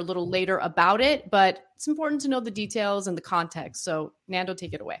Reeder a little later about it, but it's important to know the details and the context. So, Nando,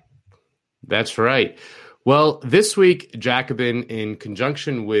 take it away. That's right. Well, this week, Jacobin, in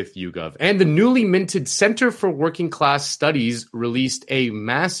conjunction with YouGov and the newly minted Center for Working Class Studies, released a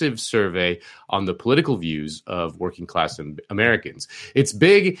massive survey on the political views of working class Americans. It's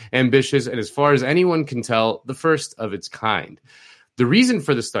big, ambitious, and as far as anyone can tell, the first of its kind. The reason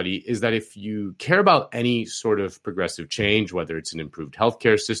for the study is that if you care about any sort of progressive change, whether it's an improved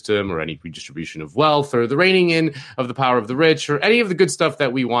healthcare system or any redistribution of wealth or the reining in of the power of the rich or any of the good stuff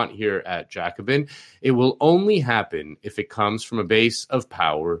that we want here at Jacobin, it will only happen if it comes from a base of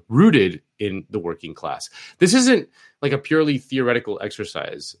power rooted in the working class. This isn't like a purely theoretical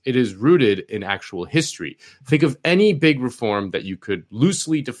exercise. It is rooted in actual history. Think of any big reform that you could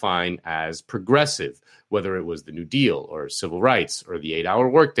loosely define as progressive, whether it was the New Deal or civil rights or the 8-hour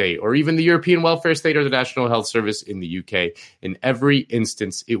workday or even the European welfare state or the National Health Service in the UK. In every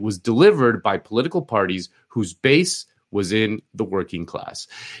instance, it was delivered by political parties whose base was in the working class.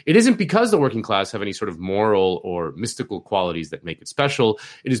 It isn't because the working class have any sort of moral or mystical qualities that make it special.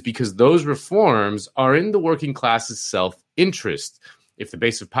 It is because those reforms are in the working class's self-interest. If the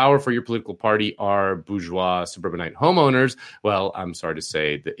base of power for your political party are bourgeois suburbanite homeowners, well, I'm sorry to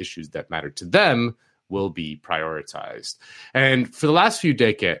say the issues that matter to them will be prioritized. And for the last few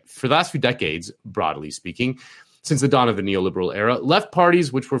decades, broadly speaking, since the dawn of the neoliberal era, left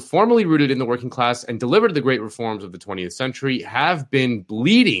parties, which were formerly rooted in the working class and delivered the great reforms of the 20th century, have been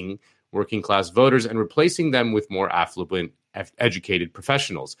bleeding working class voters and replacing them with more affluent, educated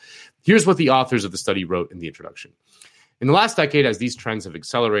professionals. Here's what the authors of the study wrote in the introduction. In the last decade, as these trends have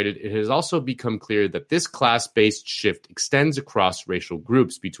accelerated, it has also become clear that this class-based shift extends across racial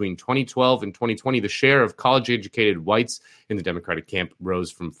groups. Between 2012 and 2020, the share of college-educated whites in the Democratic camp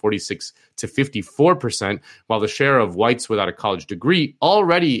rose from 46% to 54%, while the share of whites without a college degree,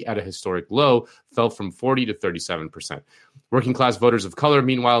 already at a historic low, fell from 40% to 37%. Working-class voters of color,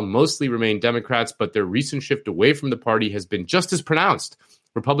 meanwhile, mostly remain Democrats, but their recent shift away from the party has been just as pronounced.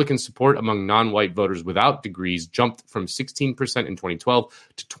 Republican support among non-white voters without degrees jumped from 16% in 2012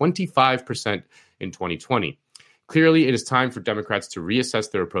 to 25% in 2020. Clearly, it is time for Democrats to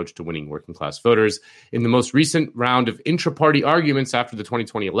reassess their approach to winning working-class voters. In the most recent round of intra-party arguments after the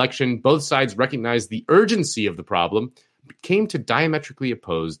 2020 election, both sides recognized the urgency of the problem, but came to diametrically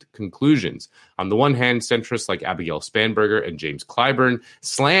opposed conclusions. On the one hand, centrists like Abigail Spanberger and James Clyburn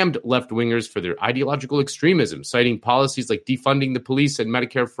slammed left-wingers for their ideological extremism, citing policies like defunding the police and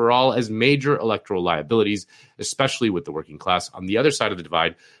Medicare for All as major electoral liabilities, especially with the working class. On the other side of the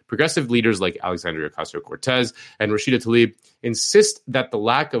divide, progressive leaders like Alexandria Ocasio-Cortez and Rashida Tlaib insist that the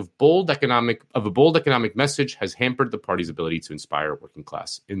lack of a bold economic message has hampered the party's ability to inspire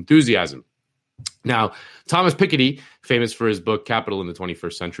working-class enthusiasm. Now, Thomas Piketty, famous for his book Capital in the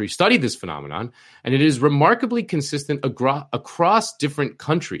 21st Century, studied this phenomenon, and it is remarkably consistent across different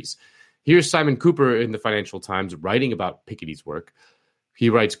countries. Here's Simon Cooper in the Financial Times writing about Piketty's work.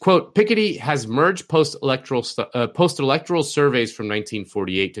 He writes, quote, Piketty has merged post-electoral surveys from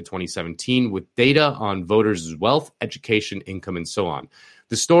 1948 to 2017 with data on voters' wealth, education, income, and so on.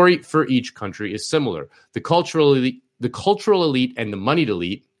 The story for each country is similar. The cultural elite and the moneyed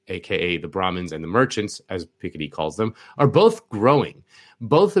elite, aka the Brahmins and the merchants, as Piketty calls them, are both growing.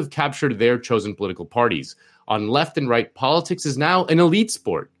 Both have captured their chosen political parties. On left and right, politics is now an elite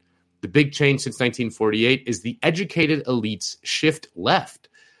sport. The big change since 1948 is the educated elites shift left.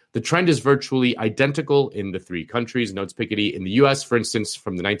 The trend is virtually identical in the three countries, notes Piketty. In the U.S., for instance,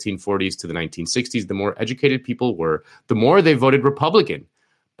 from the 1940s to the 1960s, the more educated people were, the more they voted Republican.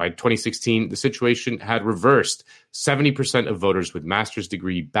 By 2016, the situation had reversed. 70% of voters with master's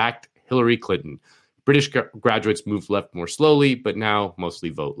degree backed Hillary Clinton. British graduates moved left more slowly, but now mostly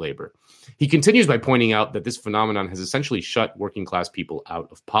vote Labour. He continues by pointing out that this phenomenon has essentially shut working class people out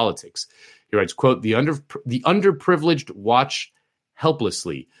of politics. He writes, quote, the underprivileged watch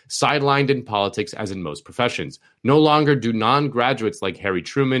helplessly, sidelined in politics as in most professions. No longer do non-graduates like Harry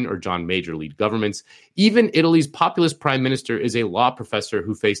Truman or John Major lead governments. Even Italy's populist prime minister is a law professor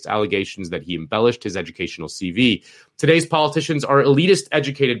who faced allegations that he embellished his educational CV. Today's politicians are elitist,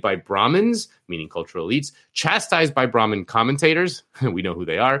 educated by Brahmins, meaning cultural elites, chastised by Brahmin commentators, we know who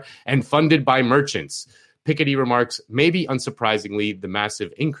they are, and funded by merchants. Piketty remarks, maybe unsurprisingly, the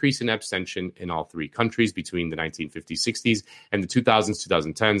massive increase in abstention in all three countries between the 1950s-60s and the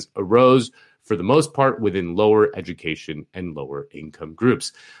 2000s-2010s arose, for the most part, within lower education and lower income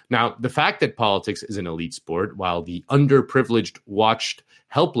groups. Now, the fact that politics is an elite sport, while the underprivileged watched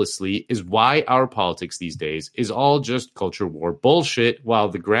helplessly, is why our politics these days is all just culture war bullshit, while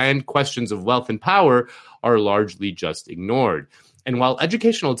the grand questions of wealth and power are largely just ignored. And while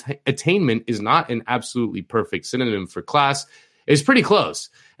educational attainment is not an absolutely perfect synonym for class, it's pretty close.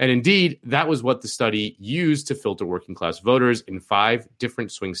 And indeed, that was what the study used to filter working class voters in 5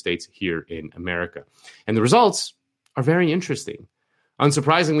 different swing states here in America. And the results are very interesting.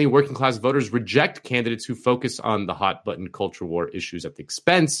 Unsurprisingly, working class voters reject candidates who focus on the hot button culture war issues at the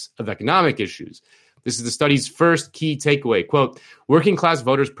expense of economic issues. This is the study's first key takeaway. Quote, working class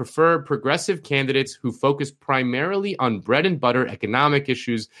voters prefer progressive candidates who focus primarily on bread and butter economic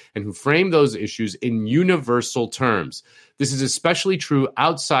issues and who frame those issues in universal terms. This is especially true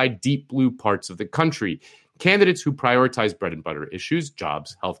outside deep blue parts of the country. Candidates who prioritize bread and butter issues,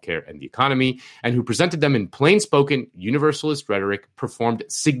 jobs, healthcare, and the economy, and who presented them in plain-spoken, universalist rhetoric performed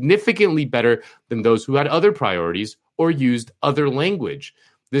significantly better than those who had other priorities or used other language.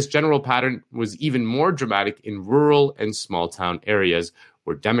 This general pattern was even more dramatic in rural and small-town areas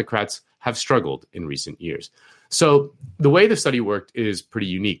where Democrats have struggled in recent years. So the way the study worked is pretty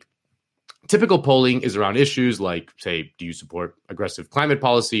unique. Typical polling is around issues like, say, do you support aggressive climate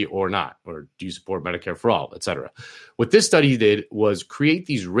policy or not? Or do you support Medicare for all, et cetera? What this study did was create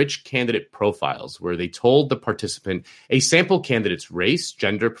these rich candidate profiles where they told the participant a sample candidate's race,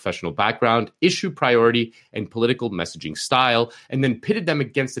 gender, professional background, issue priority, and political messaging style, and then pitted them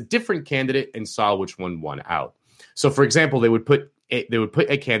against a different candidate and saw which one won out. So, for example, they would put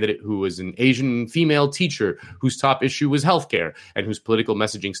a candidate who was an Asian female teacher whose top issue was healthcare and whose political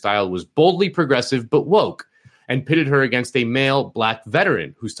messaging style was boldly progressive but woke, and pitted her against a male Black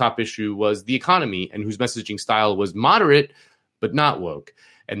veteran whose top issue was the economy and whose messaging style was moderate but not woke.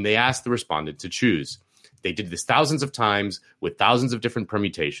 And they asked the respondent to choose. They did this thousands of times with thousands of different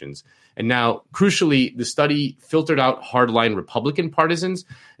permutations. And now, crucially, the study filtered out hardline Republican partisans,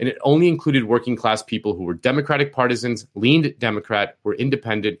 and it only included working class people who were Democratic partisans, leaned Democrat, were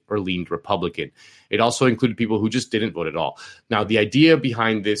independent, or leaned Republican. It also included people who just didn't vote at all. Now, the idea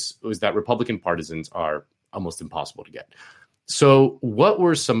behind this was that Republican partisans are almost impossible to get. So what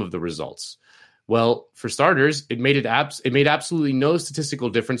were some of the results? Well, for starters, it made absolutely no statistical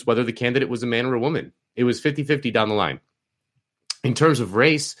difference whether the candidate was a man or a woman. It was 50-50 down the line. In terms of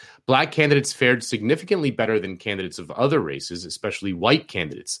race, Black candidates fared significantly better than candidates of other races, especially white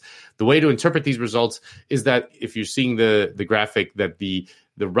candidates. The way to interpret these results is that if you're seeing the graphic, that the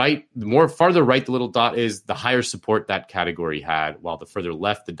more farther right the little dot is, the higher support that category had, while the further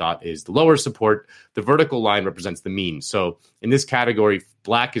left the dot is, the lower support. The vertical line represents the mean. So in this category,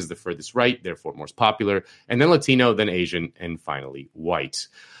 Black is the furthest right, therefore most popular, and then Latino, then Asian, and finally white.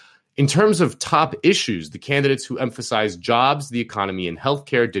 In terms of top issues, the candidates who emphasized jobs, the economy, and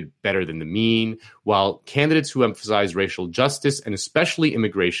healthcare did better than the mean, while candidates who emphasized racial justice and especially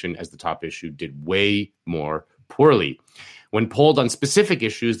immigration as the top issue did way more poorly. When polled on specific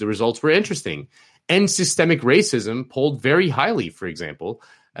issues, the results were interesting. End systemic racism polled very highly, for example,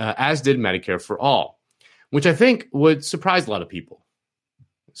 as did Medicare for all, which I think would surprise a lot of people.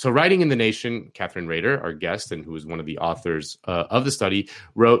 So writing in The Nation, Catherine Rader, our guest and who was one of the authors of the study,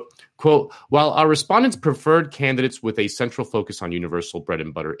 wrote, quote, while our respondents preferred candidates with a central focus on universal bread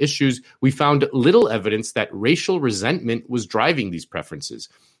and butter issues, we found little evidence that racial resentment was driving these preferences.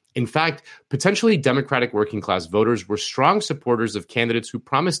 In fact, potentially Democratic working class voters were strong supporters of candidates who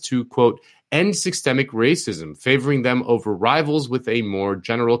promised to, quote, end systemic racism, favoring them over rivals with a more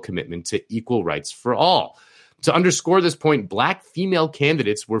general commitment to equal rights for all. To underscore this point, Black female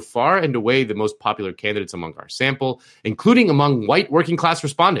candidates were far and away the most popular candidates among our sample, including among white working class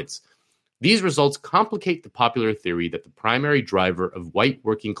respondents. These results complicate the popular theory that the primary driver of white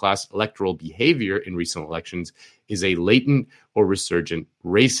working class electoral behavior in recent elections is a latent or resurgent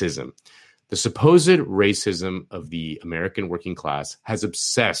racism. The supposed racism of the American working class has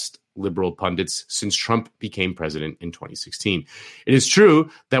obsessed liberal pundits since Trump became president in 2016. It is true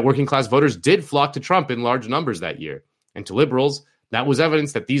that working class voters did flock to Trump in large numbers that year. And to liberals, that was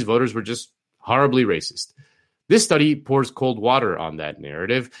evidence that these voters were just horribly racist. This study pours cold water on that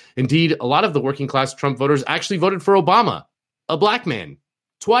narrative. Indeed, a lot of the working class Trump voters actually voted for Obama, a black man,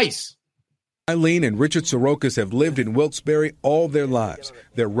 twice. Eileen and Richard Sorokas have lived in Wilkes-Barre all their lives.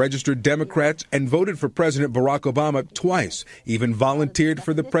 They're registered Democrats and voted for President Barack Obama twice, even volunteered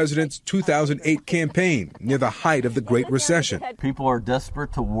for the president's 2008 campaign near the height of the Great Recession. People are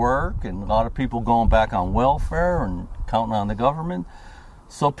desperate to work, and a lot of people going back on welfare and counting on the government.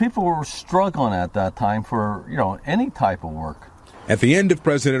 So people were struggling at that time for, any type of work. At the end of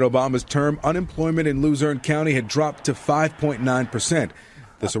President Obama's term, unemployment in Luzerne County had dropped to 5.9%.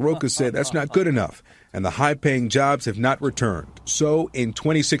 The Sorokas said that's not good enough, and the high-paying jobs have not returned. So in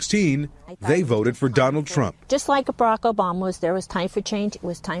 2016, they voted for Donald Trump. Just like Barack Obama there was time for change. It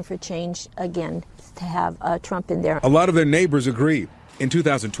was time for change again to have Trump in there. A lot of their neighbors agree. In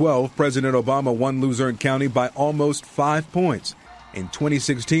 2012, President Obama won Luzerne County by almost 5 points. In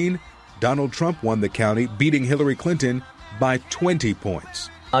 2016, Donald Trump won the county, beating Hillary Clinton by 20 points.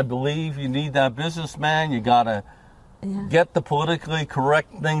 I believe you need that businessman. You got to get the politically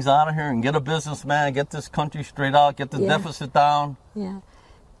correct things out of here and get a businessman, get this country straight out, get the deficit down,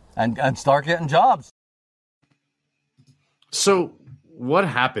 and start getting jobs. So what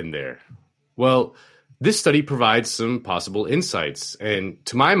happened there? Well, this study provides some possible insights. And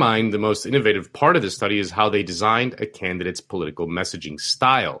to my mind, the most innovative part of the study is how they designed a candidate's political messaging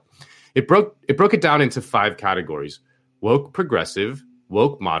style. It broke it down into 5 categories: woke progressive,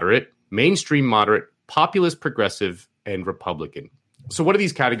 woke moderate, mainstream moderate, populist progressive, and Republican. So what do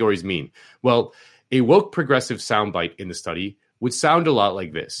these categories mean? Well, a woke progressive soundbite in the study would sound a lot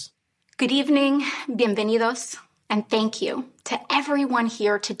like this. Good evening, bienvenidos, and thank you to everyone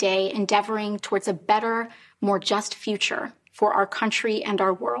here today endeavoring towards a better, more just future for our country and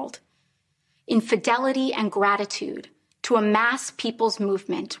our world. In fidelity and gratitude to a mass people's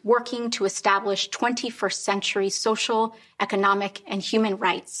movement working to establish 21st century social, economic, and human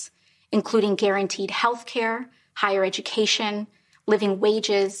rights, including guaranteed health care, higher education, living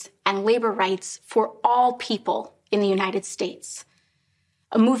wages, and labor rights for all people in the United States.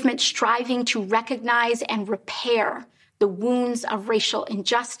 A movement striving to recognize and repair the wounds of racial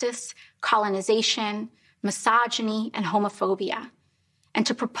injustice, colonization, misogyny, and homophobia, and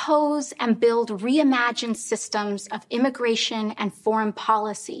to propose and build reimagined systems of immigration and foreign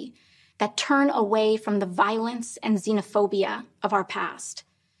policy that turn away from the violence and xenophobia of our past.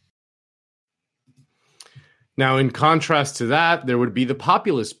 Now, in contrast to that, there would be the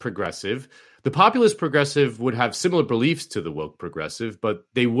populist progressive. The populist progressive would have similar beliefs to the woke progressive, but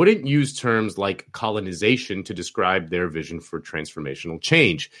they wouldn't use terms like colonization to describe their vision for transformational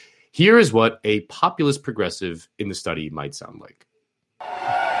change. Here is what a populist progressive in the study might sound like.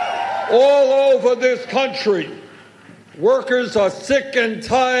 All over this country, workers are sick and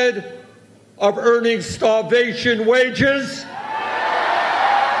tired of earning starvation wages.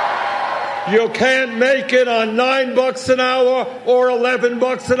 You can't make it on $9 an hour or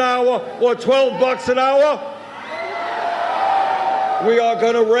 $11 an hour or $12 an hour. We are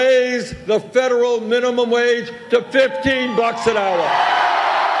going to raise the federal minimum wage to $15 an hour.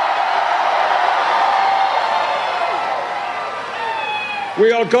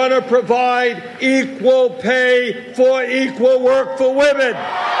 We are going to provide equal pay for equal work for women.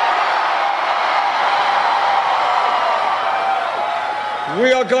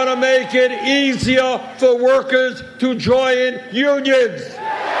 We are going to make it easier for workers to join unions.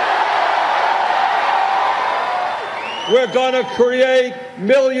 We're going to create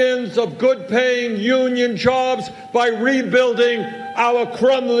millions of good-paying union jobs by rebuilding our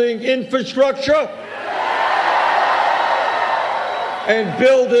crumbling infrastructure and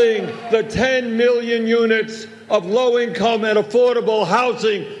building the 10 million units of low-income and affordable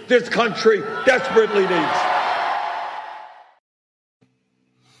housing this country desperately needs.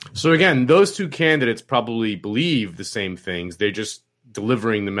 So again, those two candidates probably believe the same things. They're just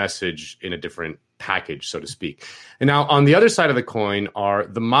delivering the message in a different package, so to speak. And now on the other side of the coin are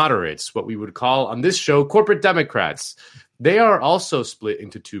the moderates, what we would call on this show corporate Democrats. They are also split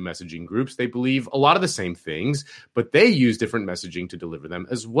into 2 messaging groups. They believe a lot of the same things, but they use different messaging to deliver them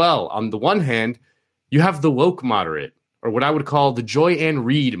as well. On the one hand, you have the woke moderate, or what I would call the Joy Ann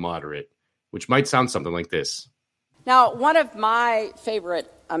Reid moderate, which might sound something like this. Now, one of my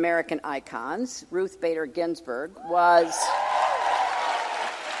favorite American icons, Ruth Bader Ginsburg, was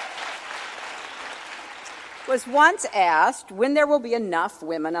once asked when there will be enough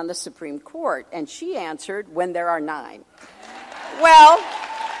women on the Supreme Court, and she answered, when there are 9. Well,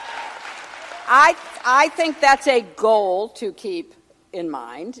 I think that's a goal to keep in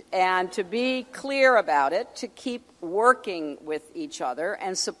mind and to be clear about it, to keep working with each other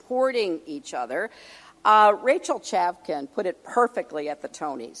and supporting each other. Rachel Chavkin put it perfectly at the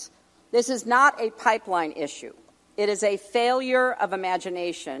Tonys. This is not a pipeline issue. It is a failure of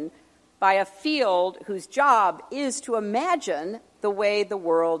imagination by a field whose job is to imagine the way the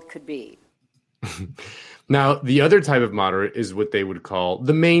world could be. Now, the other type of moderate is what they would call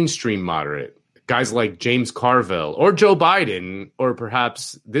the mainstream moderate. Guys like James Carville or Joe Biden, or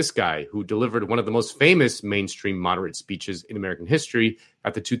perhaps this guy who delivered one of the most famous mainstream moderate speeches in American history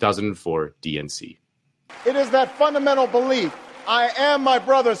at the 2004 DNC. It is that fundamental belief, I am my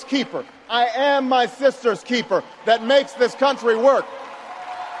brother's keeper, I am my sister's keeper, that makes this country work.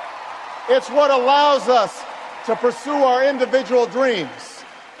 It's what allows us to pursue our individual dreams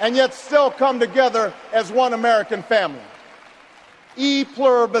and yet still come together as one American family. E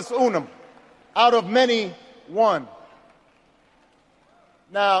pluribus unum, out of many, one.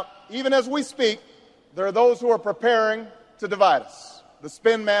 Now, even as we speak, there are those who are preparing to divide us. The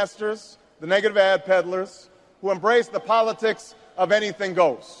spin masters, the negative ad peddlers, who embrace the politics of anything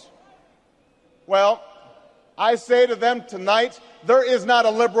goes. Well, I say to them tonight, there is not a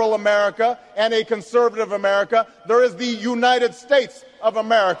liberal America and a conservative America. There is the United States of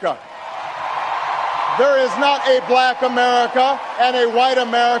America. There is not a black America and a white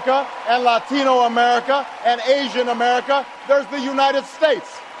America and Latino America and Asian America. There's the United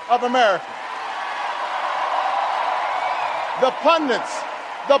States of America. The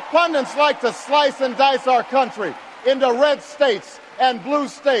pundits like to slice and dice our country into red states and blue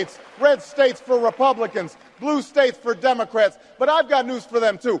states. Red states for Republicans, blue states for Democrats. But I've got news for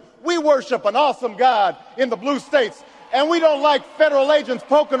them, too. We worship an awesome God in the blue states, and we don't like federal agents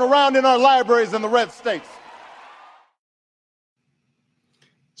poking around in our libraries in the red states.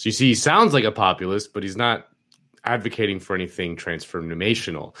 So you see, he sounds like a populist, but he's not advocating for anything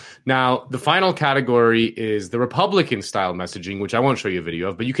transformational. Now, the final category is the Republican-style messaging, which I won't show you a video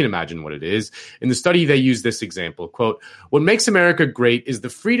of, but you can imagine what it is. In the study, they use this example, quote, "What makes America great is the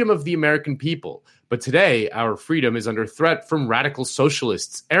freedom of the American people. But today, our freedom is under threat from radical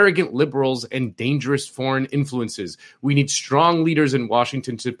socialists, arrogant liberals, and dangerous foreign influences. We need strong leaders in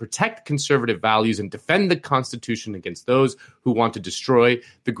Washington to protect conservative values and defend the Constitution against those who want to destroy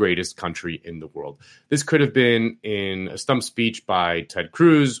the greatest country in the world." This could have been in a stump speech by Ted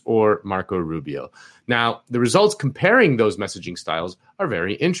Cruz or Marco Rubio. Now, the results comparing those messaging styles are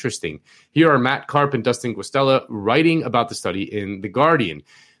very interesting. Here are Matt Karp and Dustin Guastella writing about the study in The Guardian.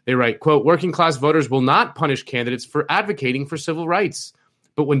 They write, quote, "Working class voters will not punish candidates for advocating for civil rights.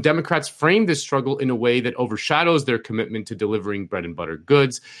 But when Democrats frame this struggle in a way that overshadows their commitment to delivering bread and butter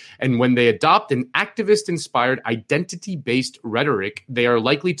goods, and when they adopt an activist-inspired, identity-based rhetoric, they are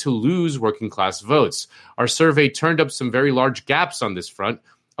likely to lose working class votes. Our survey turned up some very large gaps on this front.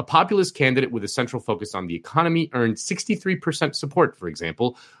 A populist candidate with a central focus on the economy earned 63% support, for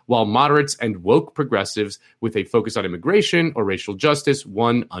example, while moderates and woke progressives with a focus on immigration or racial justice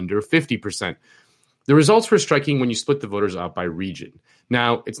won under 50%. The results were striking when you split the voters out by region.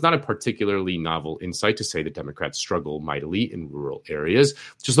 Now, it's not a particularly novel insight to say that Democrats struggle mightily in rural areas.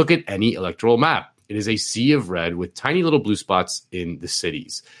 Just look at any electoral map. It is a sea of red with tiny little blue spots in the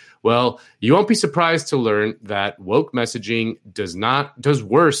cities. Well, you won't be surprised to learn that woke messaging does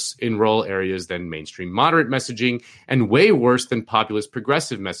worse in rural areas than mainstream moderate messaging, and way worse than populist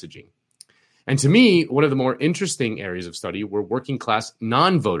progressive messaging. And to me, one of the more interesting areas of study were working class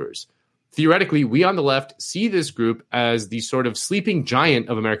non-voters. Theoretically, we on the left see this group as the sort of sleeping giant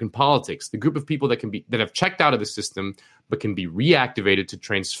of American politics, the group of people that have checked out of the system but can be reactivated to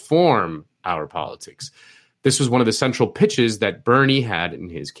transform our politics. This was one of the central pitches that Bernie had in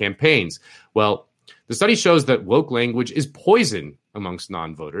his campaigns. Well, the study shows that woke language is poison amongst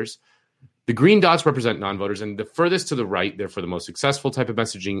non-voters. The green dots represent non-voters, and the furthest to the right, therefore the most successful type of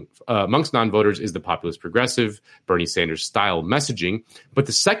messaging amongst non-voters, is the populist progressive, Bernie Sanders style messaging. But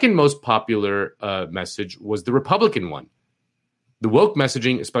the second most popular message was the Republican one. The woke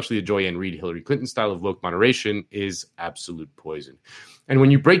messaging, especially the Joy Ann Reid, Hillary Clinton style of woke moderation, is absolute poison. And when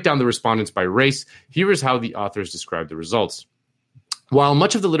you break down the respondents by race, here is how the authors describe the results. While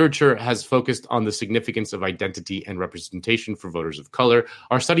much of the literature has focused on the significance of identity and representation for voters of color,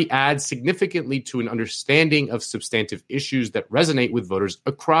 our study adds significantly to an understanding of substantive issues that resonate with voters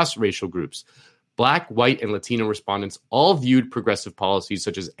across racial groups. Black, white, and Latino respondents all viewed progressive policies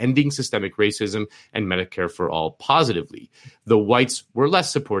such as ending systemic racism and Medicare for all positively, though whites were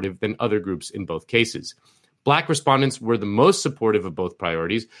less supportive than other groups in both cases. Black respondents were the most supportive of both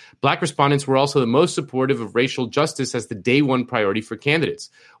priorities. Black respondents were also the most supportive of racial justice as the day one priority for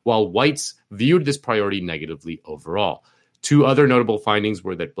candidates, while whites viewed this priority negatively overall. Two other notable findings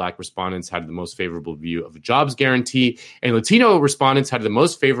were that Black respondents had the most favorable view of a jobs guarantee, and Latino respondents had the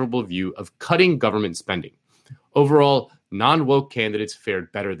most favorable view of cutting government spending. Overall, non-woke candidates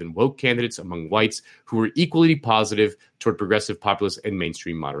fared better than woke candidates among whites who were equally positive toward progressive, populist, and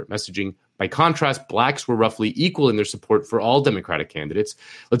mainstream moderate messaging. By contrast, Blacks were roughly equal in their support for all Democratic candidates.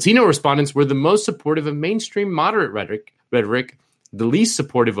 Latino respondents were the most supportive of mainstream moderate rhetoric, the least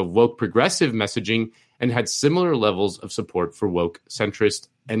supportive of woke progressive messaging, and had similar levels of support for woke centrist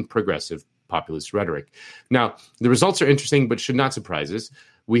and progressive populist rhetoric. Now, the results are interesting, but should not surprise us.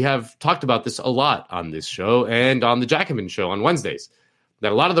 We have talked about this a lot on this show and on the Jacobin Show on Wednesdays,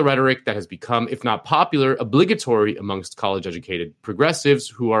 that a lot of the rhetoric that has become, if not popular, obligatory amongst college-educated progressives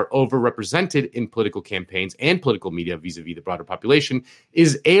who are overrepresented in political campaigns and political media vis-a-vis the broader population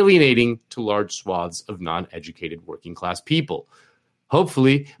is alienating to large swaths of non-educated working-class people.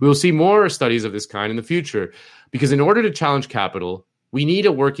 Hopefully, we will see more studies of this kind in the future, because in order to challenge capital, we need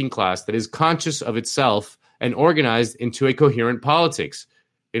a working class that is conscious of itself and organized into a coherent politics.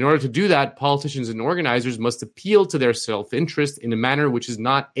 In order to do that, politicians and organizers must appeal to their self-interest in a manner which is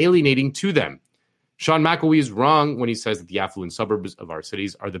not alienating to them. Sean McElwee is wrong when he says that the affluent suburbs of our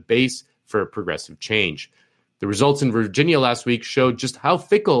cities are the base for progressive change. The results in Virginia last week showed just how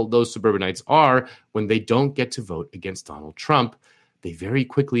fickle those suburbanites are when they don't get to vote against Donald Trump. They very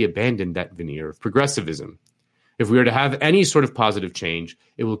quickly abandon that veneer of progressivism. If we are to have any sort of positive change,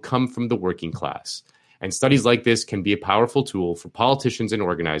 it will come from the working class. And studies like this can be a powerful tool for politicians and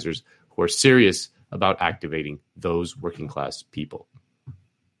organizers who are serious about activating those working class people.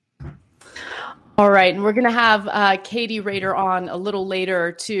 All right. And we're going to have Katie Rader on a little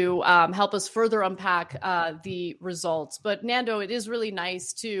later to help us further unpack the results. But Nando, it is really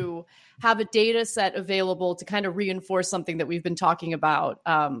nice to have a data set available to kind of reinforce something that we've been talking about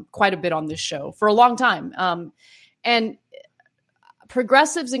quite a bit on this show for a long time. And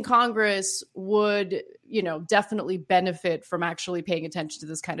progressives in Congress would, definitely benefit from actually paying attention to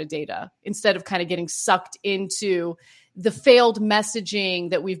this kind of data instead of kind of getting sucked into the failed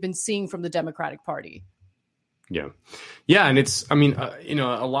messaging that we've been seeing from the Democratic Party. Yeah. And it's, a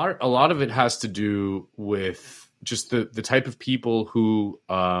lot of it has to do with just the type of people who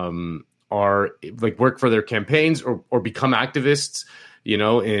are like work for their campaigns or become activists,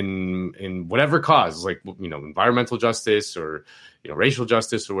 in whatever cause, like, environmental justice or, racial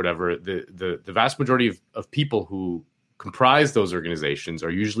justice or whatever. The vast majority of people who comprise those organizations are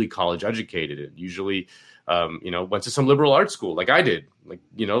usually college educated and usually, went to some liberal arts school like I did,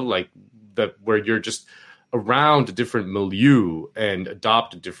 where you're just around a different milieu and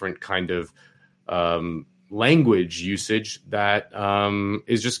adopt a different kind of language usage that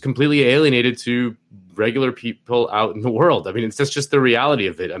is just completely alienated to regular people out in the world. That's just the reality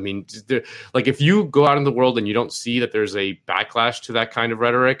of it. If you go out in the world and you don't see that there's a backlash to that kind of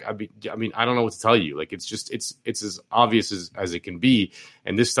rhetoric, I don't know what to tell you. It's as obvious as it can be.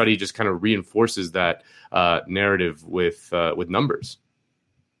 And this study just kind of reinforces that narrative with numbers.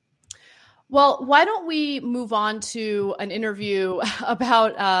 Well, why don't we move on to an interview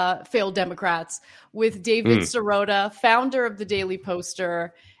about failed Democrats with David Sirota, founder of the Daily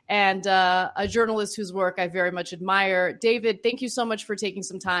Poster, and a journalist whose work I very much admire. David, thank you so much for taking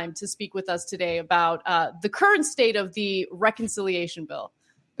some time to speak with us today about the current state of the reconciliation bill.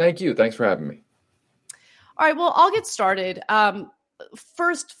 Thank you. Thanks for having me. All right, well, I'll get started.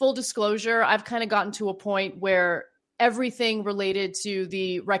 First, full disclosure, I've kind of gotten to a point where everything related to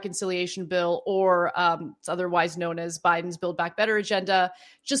the reconciliation bill, or it's otherwise known as Biden's Build Back Better agenda,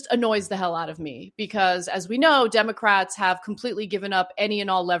 just annoys the hell out of me. Because as we know, Democrats have completely given up any and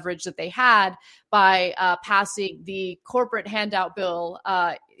all leverage that they had by passing the corporate handout bill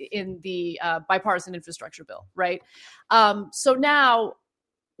in the bipartisan infrastructure bill, right? So now,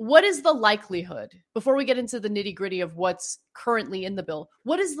 what is the likelihood, before we get into the nitty gritty of what's currently in the bill,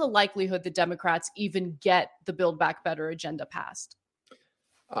 what is the likelihood that Democrats even get the Build Back Better agenda passed?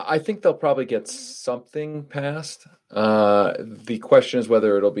 I think they'll probably get something passed. The question is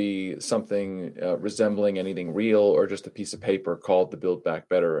whether it'll be something resembling anything real or just a piece of paper called the Build Back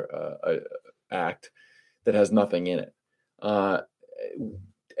Better Act that has nothing in it.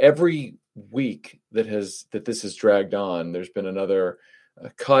 Every week that this has dragged on, there's been another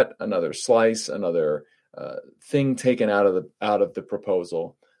cut, another slice, another thing taken out of the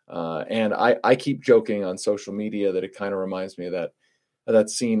proposal. And I keep joking on social media that it kind of reminds me of that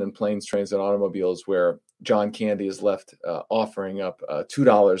scene in Planes, Trains, and Automobiles where John Candy is left offering up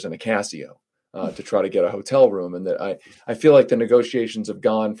 $2 in a Casio to try to get a hotel room. And that I feel like the negotiations have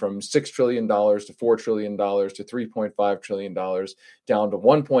gone from $6 trillion to $4 trillion to $3.5 trillion down to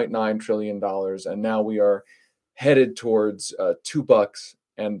 $1.9 trillion. And now we are headed towards $2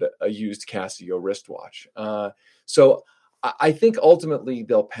 and a used Casio wristwatch. So I think ultimately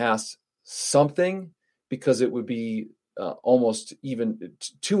they'll pass something, because it would be almost even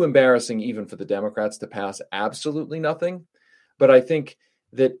too embarrassing even for the Democrats to pass absolutely nothing. But I think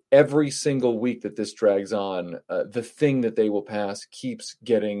that every single week that this drags on, the thing that they will pass keeps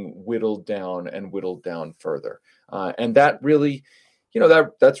getting whittled down and whittled down further. And that really,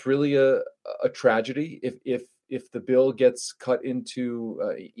 that's really a tragedy. If the bill gets cut into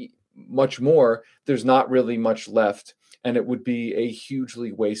much more, there's not really much left. And it would be a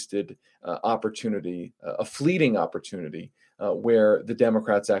hugely wasted opportunity, a fleeting opportunity, where the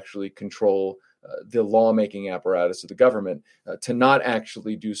Democrats actually control the lawmaking apparatus of the government. To not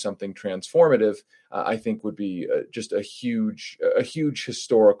actually do something transformative, I think would be just a huge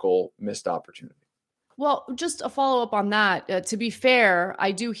historical missed opportunity. Well, just a follow-up on that. To be fair,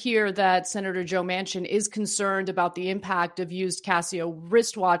 I do hear that Senator Joe Manchin is concerned about the impact of used Casio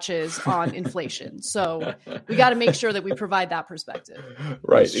wristwatches on inflation. So we got to make sure that we provide that perspective.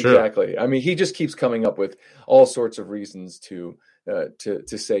 Right, exactly. I mean, he just keeps coming up with all sorts of reasons to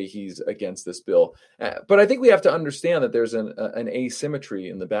say he's against this bill. But I think we have to understand that there's an asymmetry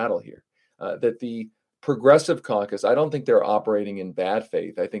in the battle here, that the Progressive Caucus, I don't think they're operating in bad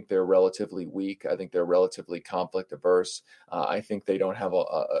faith. I think they're relatively weak. I think they're relatively conflict averse. I think they don't have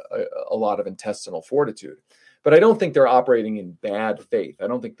a lot of intestinal fortitude. But I don't think they're operating in bad faith. I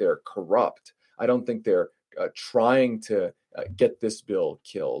don't think they're corrupt. I don't think they're trying to get this bill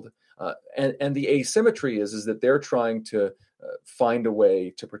killed. And the asymmetry is that they're trying to find a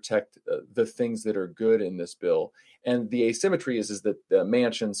way to protect the things that are good in this bill. And the asymmetry is that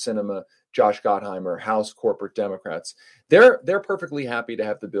Manchin, Sinema, Josh Gottheimer, House corporate Democrats, they're perfectly happy to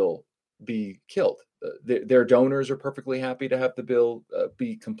have the bill be killed. Their donors are perfectly happy to have the bill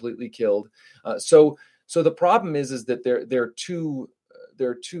be completely killed. So the problem is that there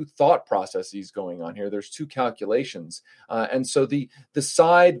are two thought processes going on here. There's two calculations. And so the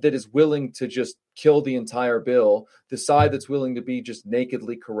side that is willing to just kill the entire bill, the side that's willing to be just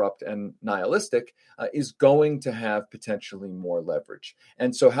nakedly corrupt and nihilistic, is going to have potentially more leverage.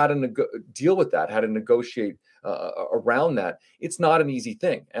 And so how to deal with that, how to negotiate around that, it's not an easy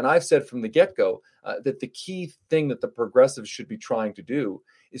thing. And I've said from the get-go that the key thing that the progressives should be trying to do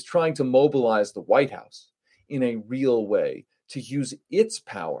is trying to mobilize the White House in a real way to use its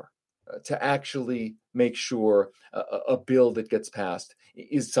power to actually make sure a bill that gets passed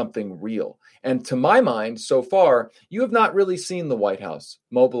is something real. And to my mind, so far, you have not really seen the White House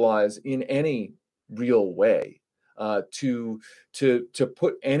mobilize in any real way to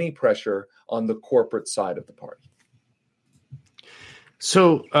put any pressure on the corporate side of the party.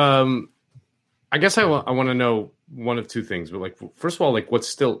 So I guess I want to know one of two things, but first of all, what's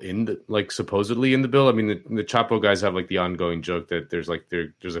still in the supposedly in the bill. I mean, the Chapo guys have the ongoing joke that there's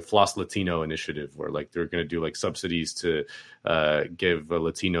a Floss Latino initiative where they're going to do subsidies to give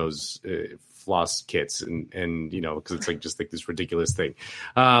Latinos floss kits and because it's just this ridiculous thing.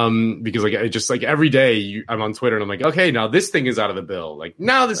 Because I just every day I'm on Twitter and I'm like, okay, now this thing is out of the bill.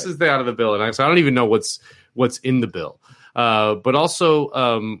 Now this is out of the bill, and so I don't even know what's in the bill. But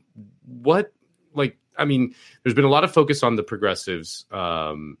also I mean, there's been a lot of focus on the progressives,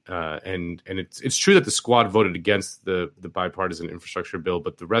 and it's true that the squad voted against the bipartisan infrastructure bill,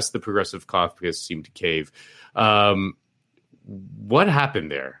 but the rest of the progressive caucus seemed to cave. What happened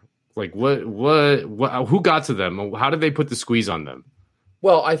there? What? Who got to them? How did they put the squeeze on them?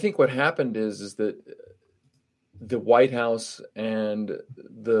 Well, I think what happened is that the White House and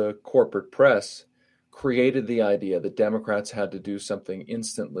the corporate press created the idea that Democrats had to do something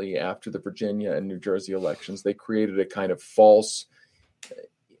instantly after the Virginia and New Jersey elections. They created a kind of false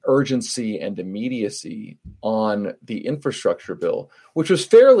urgency and immediacy on the infrastructure bill, which was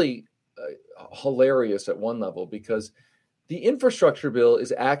fairly hilarious at one level, because the infrastructure bill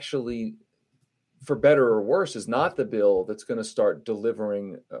is actually, for better or worse, is not the bill that's going to start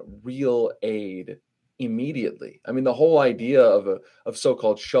delivering real aid immediately. I mean, the whole idea of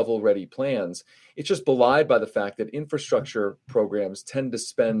so-called shovel-ready plans, it's just belied by the fact that infrastructure programs tend to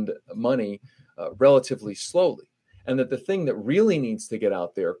spend money relatively slowly, and that the thing that really needs to get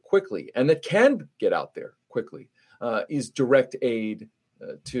out there quickly, and that can get out there quickly, is direct aid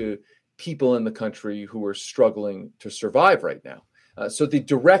to people in the country who are struggling to survive right now. So the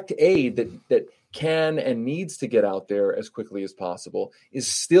direct aid that can and needs to get out there as quickly as possible is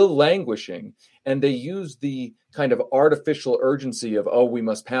still languishing. And they use the kind of artificial urgency of, we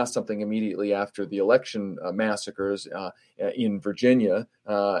must pass something immediately after the election massacres in Virginia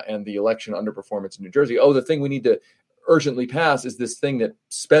and the election underperformance in New Jersey. The thing we need to urgently pass is this thing that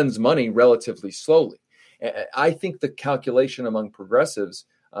spends money relatively slowly. I think the calculation among progressives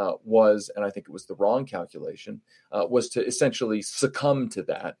was, and I think it was the wrong calculation, was to essentially succumb to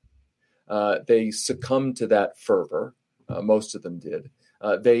that. They succumbed to that fervor. Most of them did.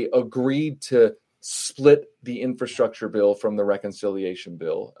 They agreed to split the infrastructure bill from the reconciliation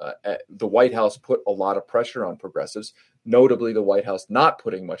bill. The White House put a lot of pressure on progressives, notably the White House not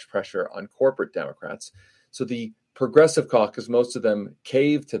putting much pressure on corporate Democrats. So the Progressive Caucus, most of them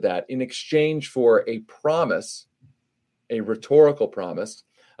caved to that in exchange for a promise, a rhetorical promise,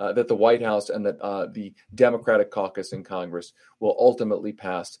 that the White House and that the Democratic caucus in Congress will ultimately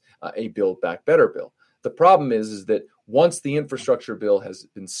pass a Build Back Better bill. The problem is that once the infrastructure bill has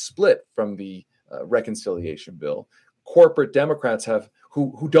been split from the reconciliation bill, corporate Democrats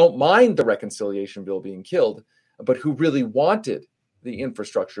who don't mind the reconciliation bill being killed, but who really wanted the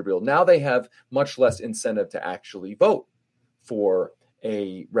infrastructure bill, now they have much less incentive to actually vote for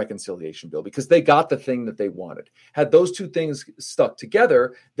a reconciliation bill because they got the thing that they wanted. Had those two things stuck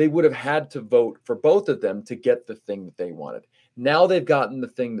together, they would have had to vote for both of them to get the thing that they wanted. Now they've gotten the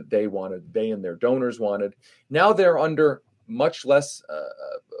thing that they wanted, they and their donors wanted. Now they're under much less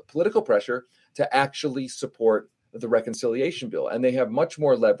political pressure to actually support the reconciliation bill, and they have much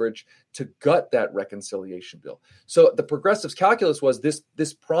more leverage to gut that reconciliation bill. So the progressives' calculus was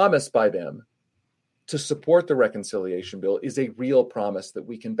this promise by them to support the reconciliation bill is a real promise that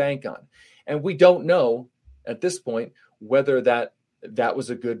we can bank on. And we don't know at this point whether that was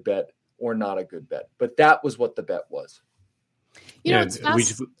a good bet or not a good bet. But that was what the bet was. You know, it's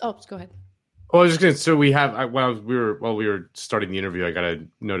go ahead. Well, I was just going to. So we have while we were starting the interview, I got a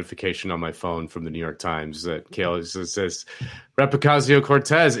notification on my phone from the New York Times that Kayla says Rep.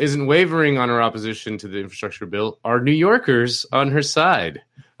 Ocasio-Cortez isn't wavering on her opposition to the infrastructure bill. Are New Yorkers on her side?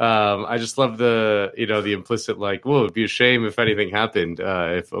 I just love the implicit well, it'd be a shame if anything happened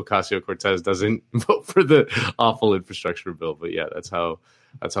if Ocasio-Cortez doesn't vote for the awful infrastructure bill. But yeah, that's how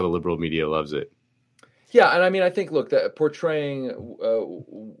the liberal media loves it. Yeah, and I mean, I think, look, that portraying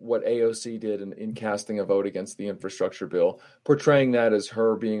what AOC did in casting a vote against the infrastructure bill, portraying that as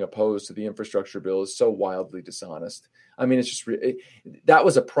her being opposed to the infrastructure bill is so wildly dishonest. I mean, it's just that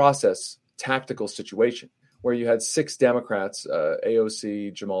was a tactical situation where you had 6 Democrats,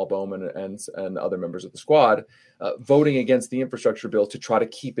 AOC, Jamal Bowman, and other members of the squad, voting against the infrastructure bill to try to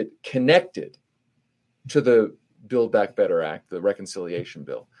keep it connected to the Build Back Better Act, the reconciliation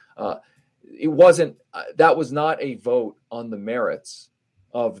bill. That was not a vote on the merits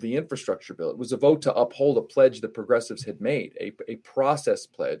of the infrastructure bill. It was a vote to uphold a pledge that progressives had made, a process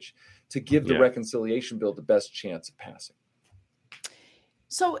pledge to give the reconciliation bill the best chance of passing.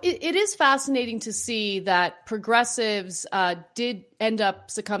 So it is fascinating to see that progressives did end up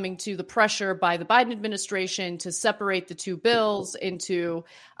succumbing to the pressure by the Biden administration to separate the two bills into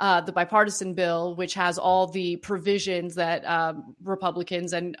the bipartisan bill, which has all the provisions that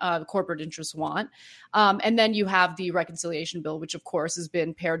Republicans and corporate interests want. And then you have the reconciliation bill, which, of course, has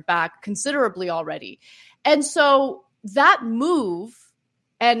been pared back considerably already. And so that move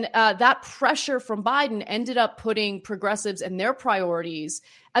and that pressure from Biden ended up putting progressives and their priorities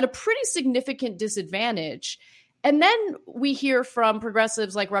at a pretty significant disadvantage. And then we hear from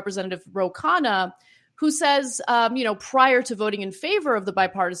progressives like Representative Ro Khanna, who says, prior to voting in favor of the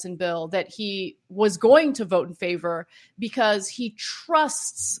bipartisan bill, that he was going to vote in favor because he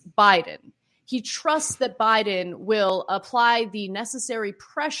trusts Biden. He trusts that Biden will apply the necessary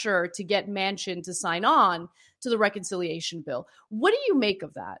pressure to get Manchin to sign on to the reconciliation bill. What do you make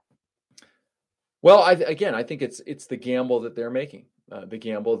of that? Well, I think it's the gamble that they're making, the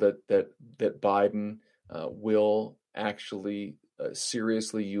gamble that Biden will actually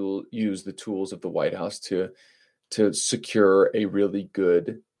seriously use the tools of the White House to secure a really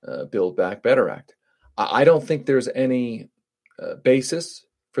good Build Back Better Act. I don't think there's any basis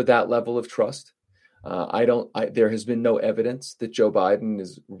for that level of trust. There has been no evidence that Joe Biden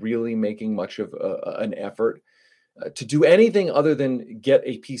is really making much of an effort to do anything other than get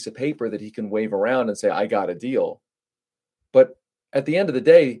a piece of paper that he can wave around and say, I got a deal. But at the end of the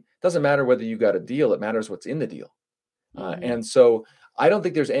day, it doesn't matter whether you got a deal. It matters what's in the deal. And so I don't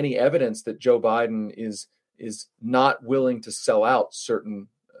think there's any evidence that Joe Biden is not willing to sell out certain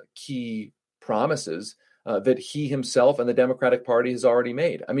key promises that he himself and the Democratic Party has already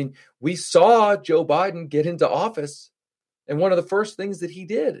made. I mean, we saw Joe Biden get into office, and one of the first things that he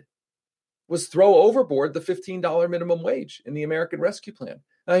did was throw overboard the $15 minimum wage in the American Rescue Plan.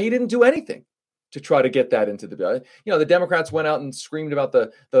 He didn't do anything to try to get that into the bill. The Democrats went out and screamed about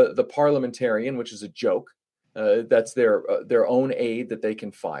the parliamentarian, which is a joke. That's their own aide that they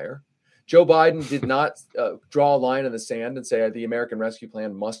can fire. Joe Biden did not draw a line in the sand and say the American Rescue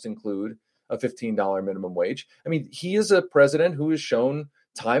Plan must include a $15 minimum wage. I mean, he is a president who has shown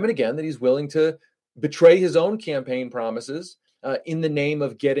time and again that he's willing to betray his own campaign promises in the name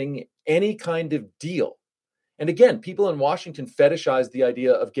of getting any kind of deal. And again, people in Washington fetishize the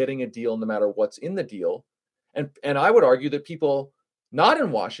idea of getting a deal no matter what's in the deal. And I would argue that people not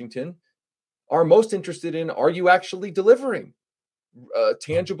in Washington are most interested in, are you actually delivering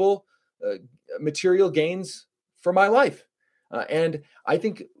tangible material gains for my life? And I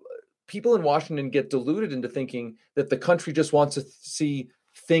think people in Washington get deluded into thinking that the country just wants to see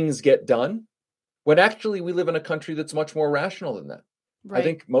things get done, when actually we live in a country that's much more rational than that. Right. I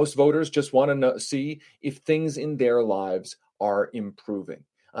think most voters just want to see if things in their lives are improving.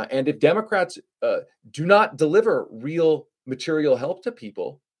 And if Democrats do not deliver real material help to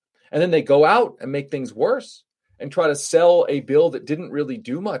people, and then they go out and make things worse and try to sell a bill that didn't really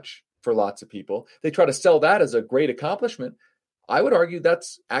do much for lots of people, they try to sell that as a great accomplishment. I would argue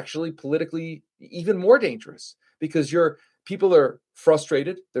that's actually politically even more dangerous, because people are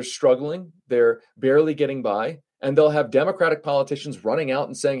frustrated, they're struggling, they're barely getting by, and they'll have Democratic politicians running out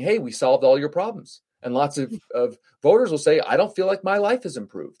and saying, hey, we solved all your problems. And lots of voters will say, I don't feel like my life has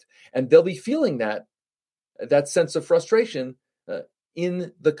improved. And they'll be feeling that sense of frustration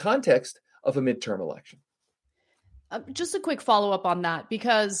in the context of a midterm election. Just a quick follow-up on that,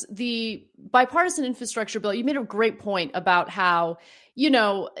 because the bipartisan infrastructure bill, you made a great point about how,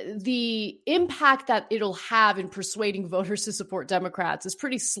 the impact that it'll have in persuading voters to support Democrats is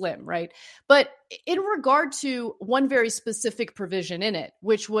pretty slim, right? But in regard to one very specific provision in it,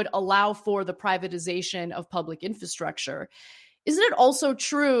 which would allow for the privatization of public infrastructure, isn't it also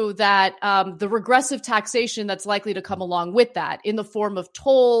true that the regressive taxation that's likely to come along with that, in the form of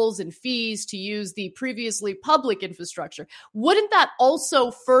tolls and fees to use the previously public infrastructure, wouldn't that also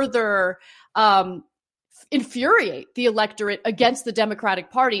further infuriate the electorate against the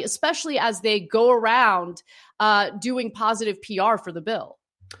Democratic Party, especially as they go around doing positive PR for the bill?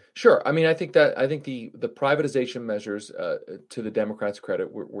 Sure. I mean, I think the privatization measures, to the Democrats'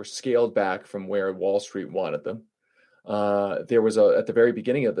 credit, were scaled back from where Wall Street wanted them. There was at the very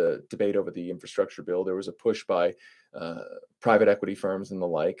beginning of the debate over the infrastructure bill, there was a push by private equity firms and the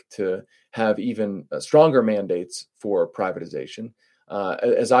like to have even stronger mandates for privatization.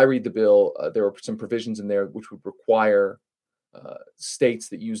 As I read the bill, there were some provisions in there which would require states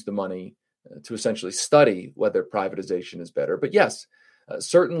that use the money to essentially study whether privatization is better. But yes,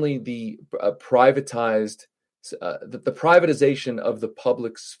 certainly the privatization of the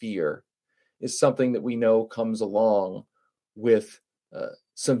public sphere is something that we know comes along with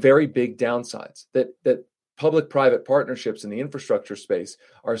some very big downsides. That public-private partnerships in the infrastructure space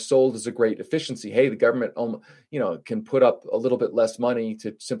are sold as a great efficiency. Hey, the government, can put up a little bit less money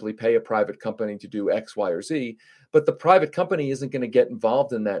to simply pay a private company to do X, Y, or Z, but the private company isn't going to get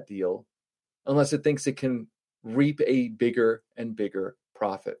involved in that deal unless it thinks it can reap a bigger and bigger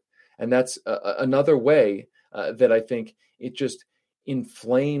profit. And that's another way that I think it just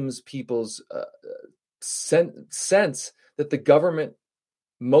inflames people's sense that the government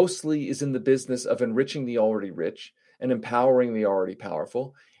mostly is in the business of enriching the already rich and empowering the already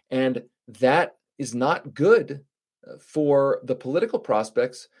powerful. And that is not good for the political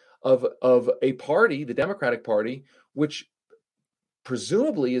prospects of a party, the Democratic Party, which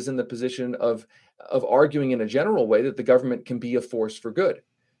presumably is in the position of arguing in a general way that the government can be a force for good.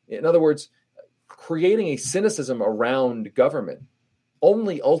 In other words, creating a cynicism around government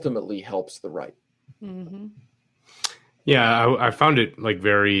only ultimately helps the right. Mm-hmm. Yeah, I found it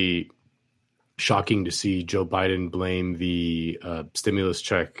very shocking to see Joe Biden blame the stimulus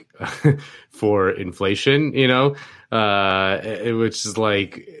check for inflation, which is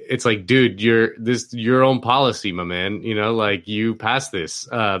it's dude, your own policy, my man, you passed this.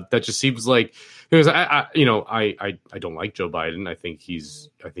 That just seems because I don't like Joe Biden. I think he's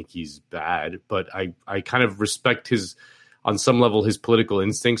bad, but I kind of respect on some level, his political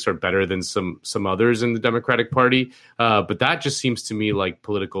instincts are better than some others in the Democratic Party. But that just seems to me like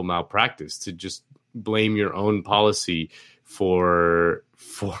political malpractice, to just blame your own policy for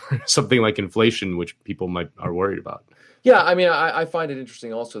something like inflation, which people are worried about. Yeah, I mean, I find it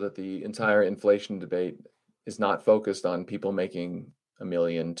interesting also that the entire inflation debate is not focused on people making $1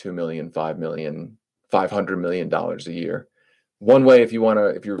 million, $2 million, $5 million, $500 million a year. One way, if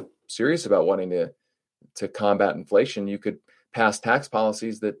you're serious about wanting to combat inflation, you could pass tax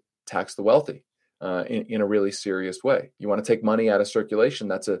policies that tax the wealthy in a really serious way. You want to take money out of circulation,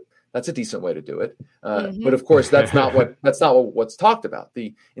 that's a decent way to do it. But of course, that's not what's talked about.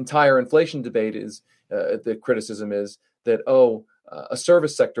 The entire inflation debate is the criticism is that a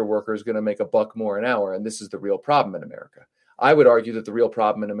service sector worker is going to make $1 more an hour, and this is the real problem in America. I would argue that the real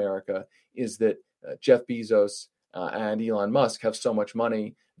problem in America is that Jeff Bezos and Elon Musk have so much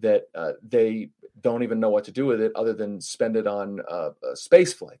money that they don't even know what to do with it other than spend it on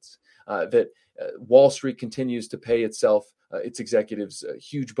space flights. That Wall Street continues to pay its executives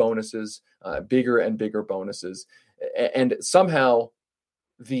huge bonuses, bigger and bigger bonuses. And somehow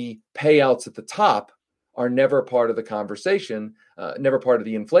the payouts at the top are never part of the conversation, never part of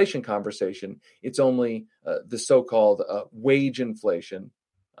the inflation conversation. It's only the so-called wage inflation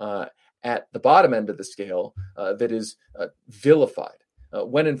at the bottom end of the scale that is vilified.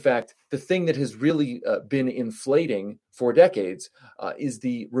 When in fact, the thing that has really been inflating for decades is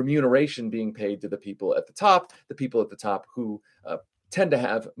the remuneration being paid to the people at the top who tend to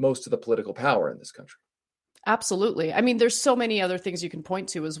have most of the political power in this country. Absolutely. I mean, there's so many other things you can point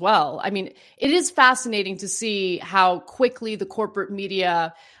to as well. I mean, it is fascinating to see how quickly the corporate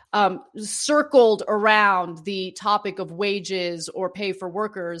media circled around the topic of wages or pay for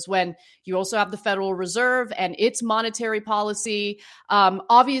workers when you also have the Federal Reserve and its monetary policy.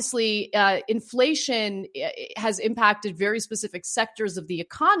 Obviously, inflation has impacted very specific sectors of the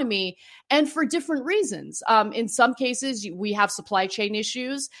economy and for different reasons. In some cases, we have supply chain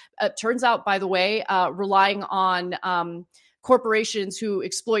issues. Turns out, by the way, relying on corporations who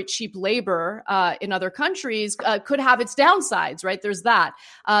exploit cheap labor in other countries could have its downsides, right? There's that.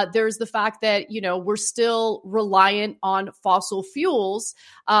 There's the fact that, we're still reliant on fossil fuels.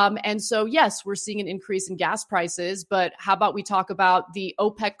 And so, yes, we're seeing an increase in gas prices, but how about we talk about the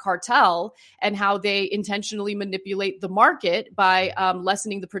OPEC cartel and how they intentionally manipulate the market by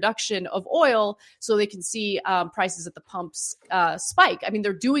lessening the production of oil so they can see prices at the pumps spike. I mean,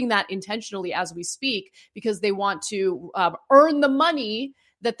 they're doing that intentionally as we speak because they want to earn the money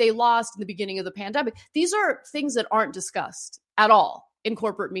that they lost in the beginning of the pandemic. These are things that aren't discussed at all in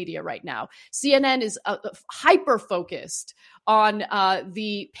corporate media right now. CNN is hyper-focused on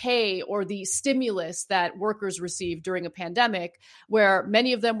the pay or the stimulus that workers received during a pandemic, where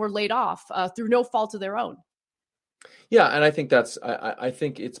many of them were laid off through no fault of their own. Yeah, and I think I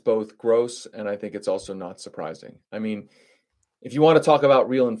think it's both gross and I think it's also not surprising. I mean, if you want to talk about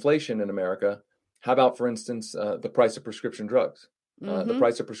real inflation in America, how about, for instance, the price of prescription drugs? The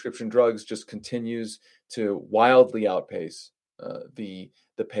price of prescription drugs just continues to wildly outpace the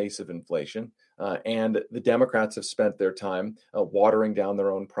pace of inflation. And the Democrats have spent their time watering down their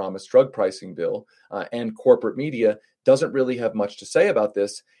own promised drug pricing bill. And corporate media doesn't really have much to say about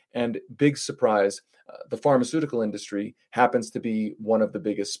this. And big surprise, the pharmaceutical industry happens to be one of the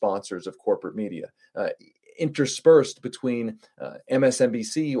biggest sponsors of corporate media. Interspersed between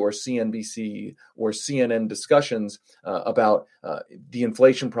MSNBC or CNBC or CNN discussions about the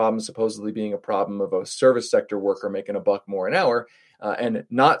inflation problem supposedly being a problem of a service sector worker making $1 more an hour, and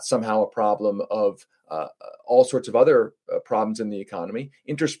not somehow a problem of all sorts of other problems in the economy.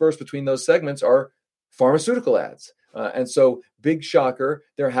 Interspersed between those segments are pharmaceutical ads. And so, big shocker,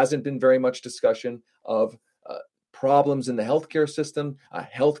 there hasn't been very much discussion of problems in the healthcare system,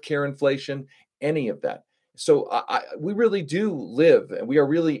 healthcare inflation, any of that. So we really do live, and we are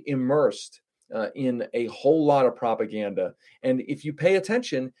really immersed in a whole lot of propaganda. And if you pay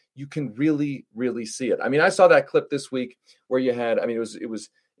attention, you can really, really see it. I mean, I saw that clip this week where you had, I mean,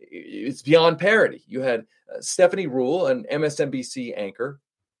 it's beyond parody. You had Stephanie Ruhle, an MSNBC anchor,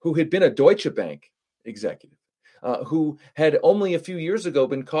 who had been a Deutsche Bank executive, who had only a few years ago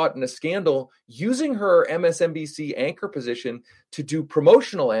been caught in a scandal using her MSNBC anchor position to do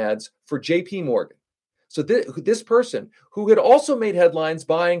promotional ads for JP Morgan. So this person, who had also made headlines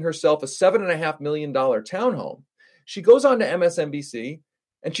buying herself a $7.5 million townhome, she goes on to MSNBC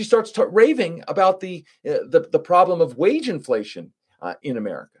and she starts raving about the problem of wage inflation in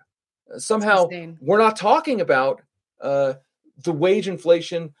America. Somehow, we're not talking about the wage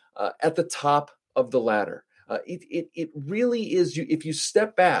inflation at the top of the ladder. It really is. If you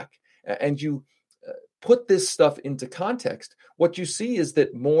step back and you put this stuff into context, what you see is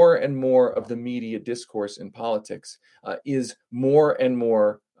that more and more of the media discourse in politics is more and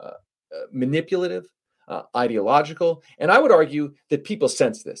more manipulative, ideological. And I would argue that people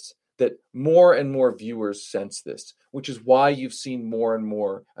sense this, that more and more viewers sense this, which is why you've seen more and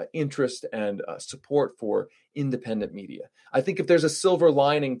more interest and support for independent media. I think if there's a silver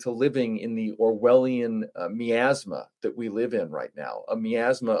lining to living in the Orwellian miasma that we live in right now, a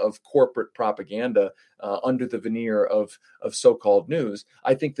miasma of corporate propaganda under the veneer of so-called news,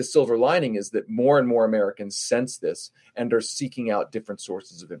 I think the silver lining is that more and more Americans sense this and are seeking out different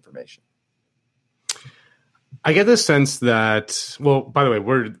sources of information. I get the sense that, well, by the way,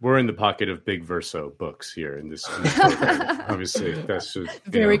 we're in the pocket of big Verso books here in this program. Obviously, that's just,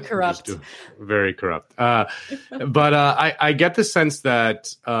 very corrupt. Very corrupt. But I get the sense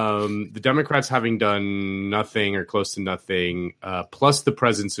that the Democrats having done nothing or close to nothing, plus the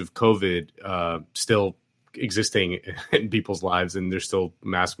presence of COVID still existing in people's lives, and there's still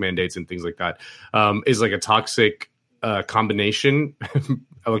mask mandates and things like that, is like a toxic combination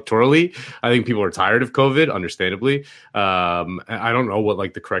electorally. I think people are tired of COVID, understandably. I don't know what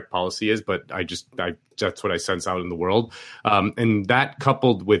like the correct policy is, but that's what I sense out in the world. And that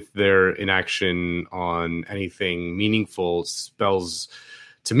coupled with their inaction on anything meaningful spells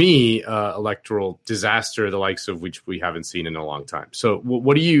to me electoral disaster, the likes of which we haven't seen in a long time. So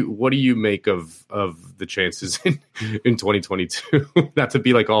what do you make of the chances in 2022? Not to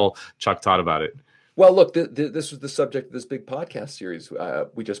be like all Chuck Todd about it. Well, look, this was the subject of this big podcast series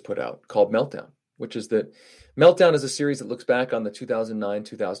we just put out called Meltdown, which is that Meltdown is a series that looks back on the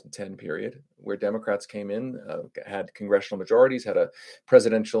 2009-2010 period where Democrats came in, had congressional majorities, had a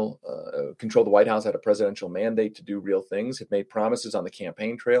presidential, controlled the White House, had a presidential mandate to do real things, had made promises on the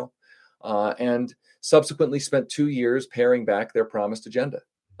campaign trail, and subsequently spent 2 years paring back their promised agenda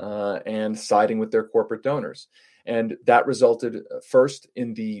and siding with their corporate donors. And that resulted first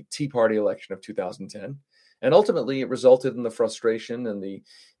in the Tea Party election of 2010. And ultimately, it resulted in the frustration and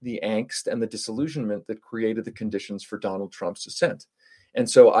the angst and the disillusionment that created the conditions for Donald Trump's ascent. And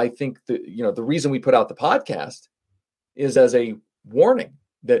so I think that, the reason we put out the podcast is as a warning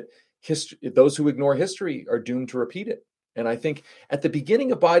that those who ignore history are doomed to repeat it. And I think at the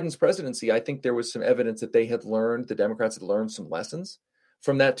beginning of Biden's presidency, I think there was some evidence that the Democrats had learned some lessons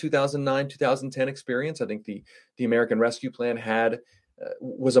from that 2009-2010 experience. I think the American Rescue Plan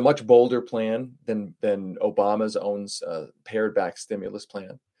was a much bolder plan than Obama's own pared back stimulus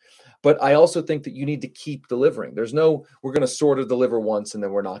plan. But I also think that you need to keep delivering. There's no, we're going to sort of deliver once and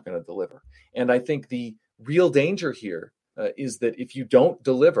then we're not going to deliver. And I think the real danger here is that if you don't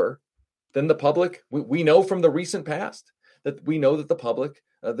deliver, then the public, we know from the recent past that the public,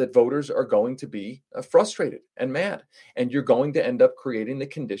 that voters are going to be frustrated and mad. And you're going to end up creating the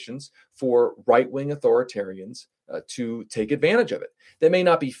conditions for right-wing authoritarians to take advantage of it. That may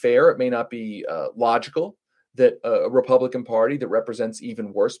not be fair. It may not be logical that a Republican Party that represents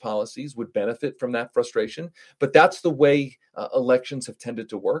even worse policies would benefit from that frustration. But that's the way elections have tended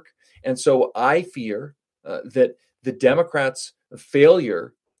to work. And so I fear that the Democrats'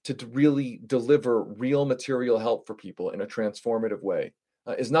 failure to really deliver real material help for people in a transformative way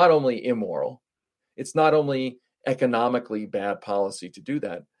is not only immoral, it's not only economically bad policy to do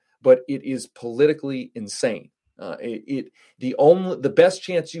that, but it is politically insane. The best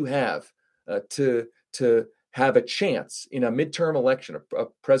chance you have to have a chance in a midterm election, a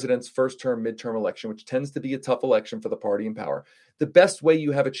president's first term midterm election, which tends to be a tough election for the party in power, the best way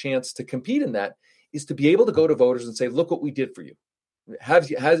you have a chance to compete in that is to be able to go to voters and say, look what we did for you.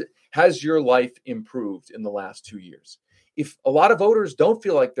 Has your life improved in the last 2 years? If a lot of voters don't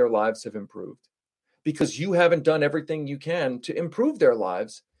feel like their lives have improved because you haven't done everything you can to improve their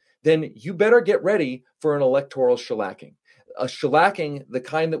lives, then you better get ready for an electoral shellacking, a shellacking the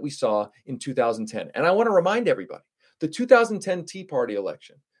kind that we saw in 2010. And I want to remind everybody, the 2010 Tea Party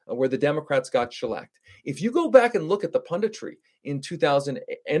election, where the Democrats got shellacked, if you go back and look at the punditry in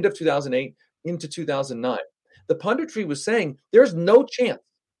end of 2008 into 2009, the punditry was saying there's no chance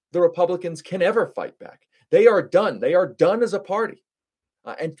the Republicans can ever fight back. They are done. They are done as a party.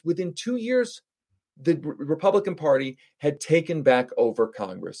 And within 2 years, the Republican Party had taken back over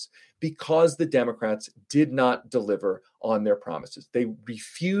Congress because the Democrats did not deliver on their promises. They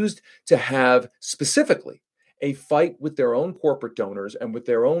refused to have specifically a fight with their own corporate donors and with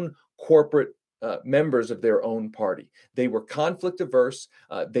their own corporate members of their own party. They were conflict averse.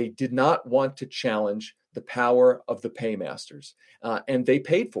 They did not want to challenge the power of the paymasters. And they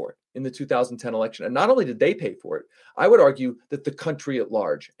paid for it in the 2010 election. And not only did they pay for it, I would argue that the country at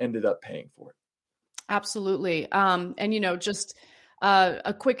large ended up paying for it. Absolutely. And, just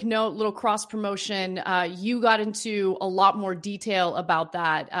a quick note, little cross promotion. You got into a lot more detail about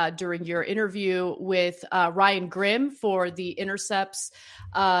that during your interview with Ryan Grimm for the Intercepts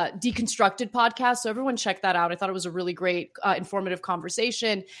Deconstructed podcast. So everyone check that out. I thought it was a really great, informative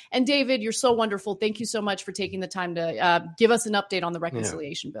conversation. And David, you're so wonderful. Thank you so much for taking the time to give us an update on the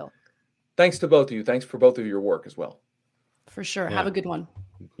reconciliation bill. Thanks to both of you. Thanks for both of your work as well. For sure. Yeah. Have a good one.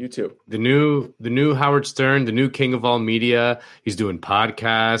 You too. The new Howard Stern, the new king of all media. He's doing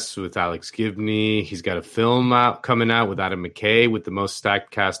podcasts with Alex Gibney. He's got a film coming out with Adam McKay with the most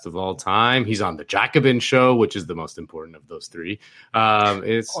stacked cast of all time. He's on the Jacobin Show, which is the most important of those three.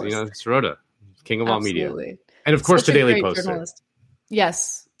 It's Rhoda. King of all media. Absolutely. And of course, Such the a Daily great Poster. journalist.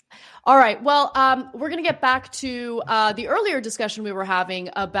 Yes. All right. Well, we're going to get back to the earlier discussion we were having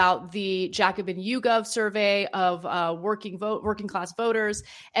about the Jacobin YouGov survey of working class voters.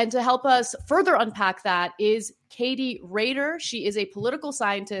 And to help us further unpack that is Katie Rader. She is a political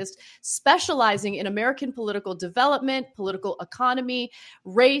scientist specializing in American political development, political economy,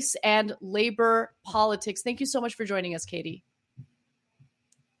 race, and labor politics. Thank you so much for joining us, Katie.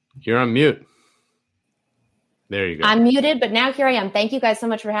 You're on mute. There you go. I'm muted, but now here I am. Thank you guys so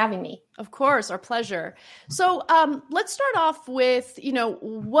much for having me. Of course, our pleasure. So let's start off with,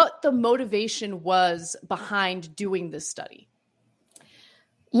 what the motivation was behind doing this study.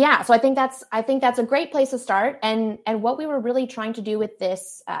 Yeah, so I think that's a great place to start. And what we were really trying to do with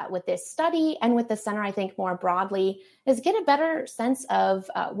this study and with the center, I think more broadly, is get a better sense of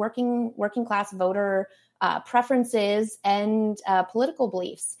working class voter preferences and political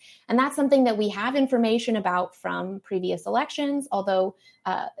beliefs. And that's something that we have information about from previous elections, although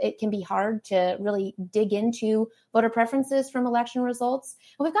it can be hard to really dig into voter preferences from election results.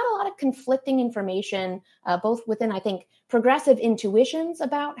 And we've got a lot of conflicting information, both within, I think, progressive intuitions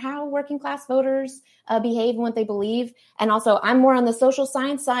about how working class voters behave and what they believe. And also, I'm more on the social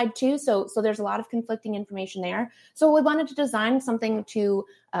science side too, so there's a lot of conflicting information there. So we wanted to design something to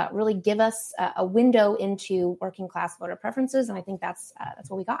really give us a window into working class voter preferences, and I think that's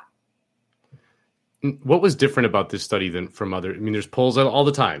what we got. What was different about this study than from other? I mean, there's polls all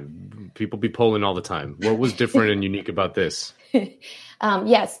the time. People be polling all the time. What was different and unique about this?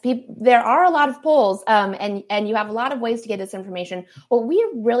 Yes, there are a lot of polls, and you have a lot of ways to get this information. What we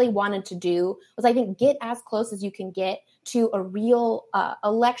really wanted to do was, I think, get as close as you can get to a real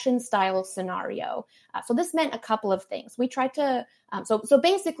election-style scenario. So this meant a couple of things. We tried to, so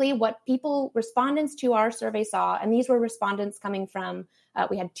basically what respondents to our survey saw, and these were respondents coming from,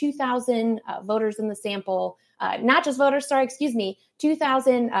 we had 2,000 voters in the sample, not just voters,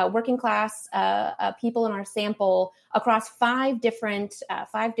 2,000 working class people in our sample across five different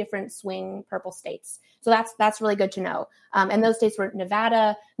swing purple states. So that's really good to know. And those states were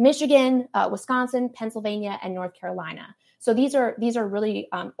Nevada, Michigan, Wisconsin, Pennsylvania, and North Carolina. So these are really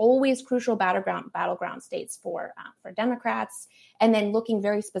always crucial battleground states for Democrats, and then looking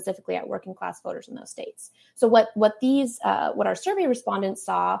very specifically at working class voters in those states. So what our survey respondents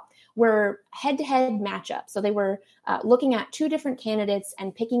saw were head-to-head matchups. So they were looking at two different candidates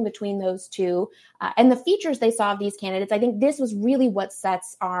and picking between those two. And the features they saw of these candidates, I think this was really what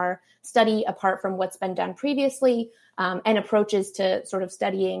sets our study apart from what's been done previously, and approaches to sort of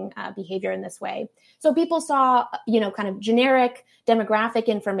studying behavior in this way. So people saw, kind of generic demographic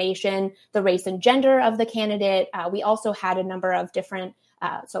information, the race and gender of the candidate. We also had a number of different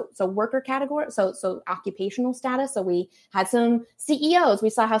so worker category, so occupational status. So we had some CEOs.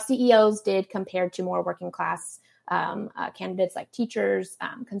 We saw how CEOs did compared to more working class candidates like teachers,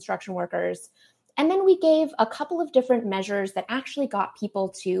 construction workers. And then we gave a couple of different measures that actually got people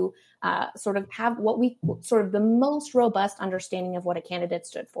to sort of have the most robust understanding of what a candidate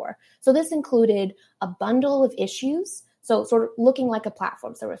stood for. So this included a bundle of issues, so sort of looking like a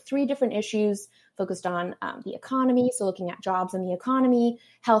platform. So there were three different issues focused on the economy, so looking at jobs in the economy,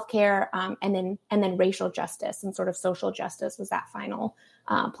 healthcare, and then racial justice and sort of social justice was that final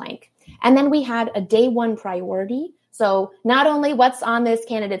plank. And then we had a day one priority. So not only what's on this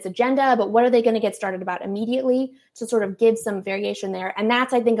candidate's agenda, but what are they going to get started about immediately to sort of give some variation there. And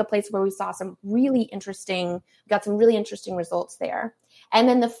that's, I think, a place where we saw got some really interesting results there. And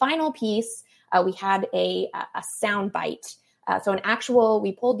then the final piece, we had a sound bite.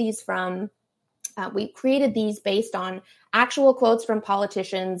 We pulled these from, we created these based on actual quotes from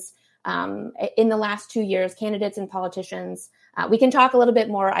politicians in the last 2 years, candidates and politicians. We can talk a little bit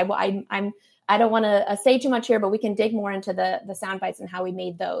more. I don't want to say too much here, but we can dig more into the sound bites and how we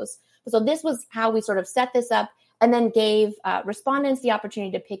made those. So this was how we sort of set this up, and then gave respondents the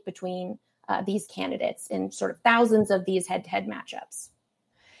opportunity to pick between these candidates in sort of thousands of these head-to-head matchups.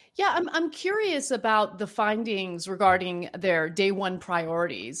 Yeah, I'm curious about the findings regarding their day one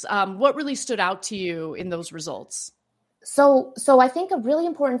priorities. What really stood out to you in those results? So I think a really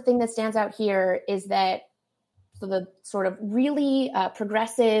important thing that stands out here is that the sort of really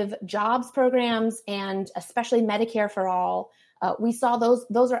progressive jobs programs, and especially Medicare for all, we saw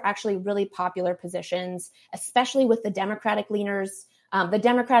those are actually really popular positions, especially with the Democratic leaners, the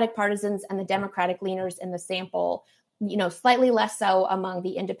Democratic partisans and the Democratic leaners in the sample, slightly less so among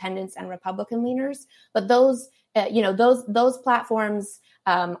the independents and Republican leaners. But those platforms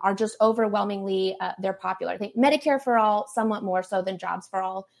are just overwhelmingly, they're popular. I think Medicare for all, somewhat more so than jobs for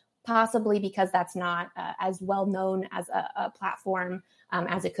all, possibly because that's not as well known as a platform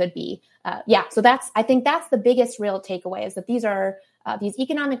as it could be. So I think that's the biggest real takeaway, is that these are these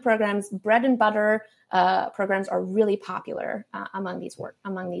economic programs, bread and butter programs, are really popular among these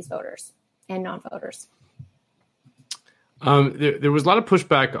voters and non-voters. There was a lot of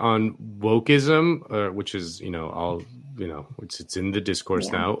pushback on wokeism, which is, it's in the discourse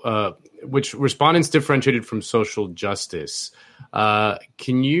now, which respondents differentiated from social justice.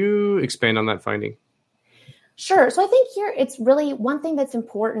 Can you expand on that finding? Sure. So I think here it's really one thing that's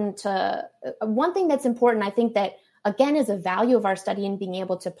important, I think that, again, is a value of our study in being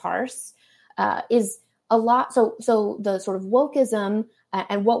able to parse, is a lot. So the sort of wokeism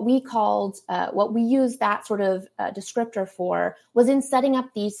and what we use that sort of descriptor for was in setting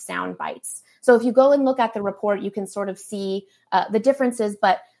up these sound bites. So if you go and look at the report, you can sort of see the differences,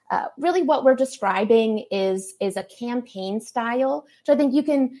 but really what we're describing is a campaign style. So I think we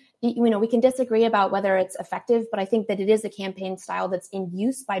can disagree about whether it's effective, but I think that it is a campaign style that's in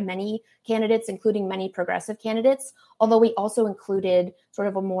use by many candidates, including many progressive candidates, although we also included sort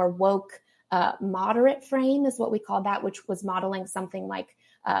of a more woke, moderate frame is what we call that, which was modeling something like,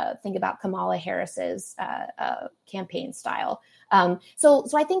 think about Kamala Harris's campaign style. So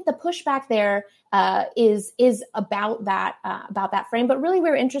I think the pushback there is about that frame, but really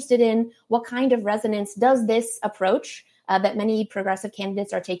we're interested in what kind of resonance does this approach that many progressive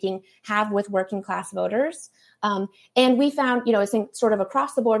candidates are taking have with working class voters. And we found, I think sort of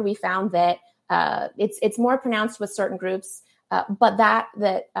across the board, we found that it's more pronounced with certain groups. But that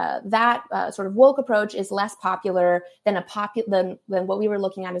sort of woke approach is less popular than than what we were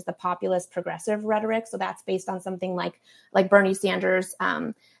looking at as the populist progressive rhetoric. So that's based on something like Bernie Sanders,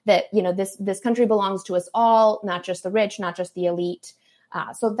 that this country belongs to us all, not just the rich, not just the elite.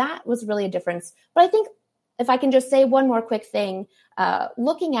 So that was really a difference. But I think if I can just say one more quick thing,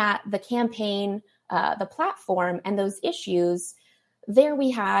 looking at the campaign, the platform, and those issues. There we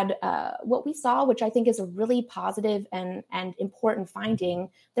had what we saw, which I think is a really positive and important finding.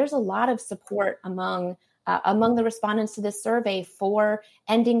 There's a lot of support among the respondents to this survey for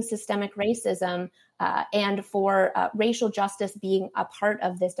ending systemic racism and for racial justice being a part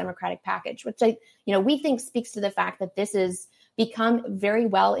of this Democratic package, which we think speaks to the fact that this has become very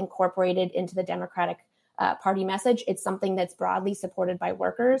well incorporated into the Democratic Party message. It's something that's broadly supported by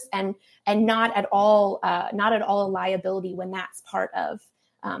workers and not at all a liability when that's part of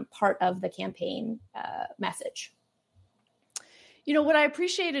the campaign message. What I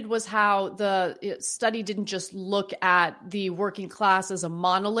appreciated was how the study didn't just look at the working class as a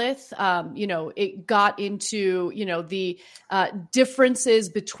monolith. It got into, the differences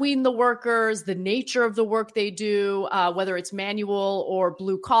between the workers, the nature of the work they do, whether it's manual or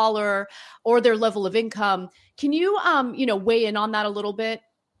blue collar or their level of income. Can you, weigh in on that a little bit?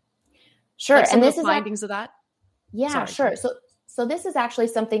 Sure. Like and this is findings of that? Yeah, Sorry. Sure. So this is actually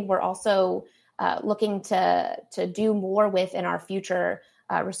something we're also looking to do more with in our future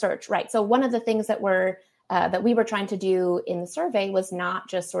research, right? So one of the things that we were trying to do in the survey was not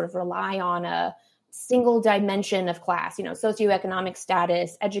just sort of rely on a single dimension of class, socioeconomic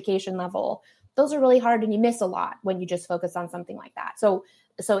status, education level. Those are really hard, and you miss a lot when you just focus on something like that. So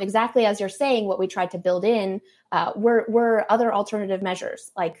exactly as you're saying, what we tried to build in were other alternative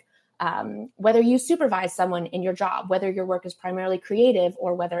measures, like whether you supervise someone in your job, whether your work is primarily creative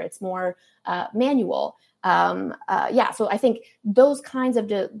or whether it's more manual. So I think those kinds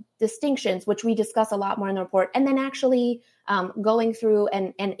of distinctions, which we discuss a lot more in the report, and then actually going through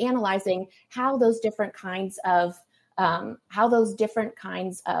and analyzing how those different kinds of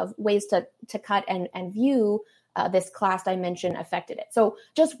ways to cut and view this class dimension affected it. So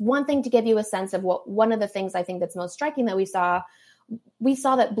just one thing to give you a sense of one of the things I think that's most striking that we saw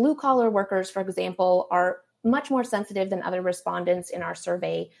that blue collar workers, for example, are much more sensitive than other respondents in our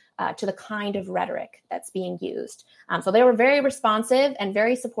survey to the kind of rhetoric that's being used. So they were very responsive and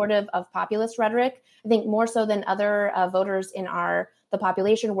very supportive of populist rhetoric. I think more so than other voters in the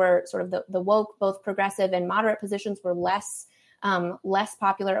population, where sort of the woke, both progressive and moderate positions were less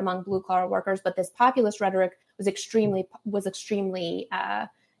popular among blue collar workers. But this populist rhetoric was extremely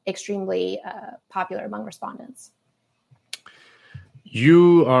popular among respondents.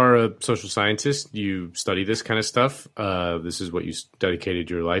 You are a social scientist. You study this kind of stuff. This is what you dedicated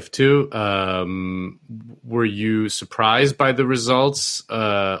your life to. Were you surprised by the results,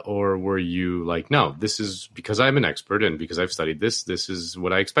 or were you like, no, this is because I'm an expert and because I've studied this. This is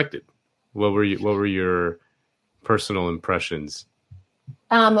what I expected. What were your personal impressions?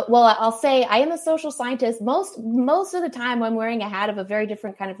 Well, I'll say I am a social scientist. Most of the time, I'm wearing a hat of a very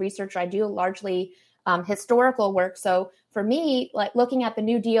different kind of research I do, largely historical work. So for me, like looking at the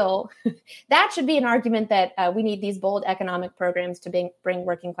New Deal, that should be an argument that we need these bold economic programs to bring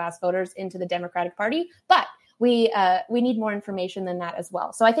working class voters into the Democratic Party. But we need more information than that as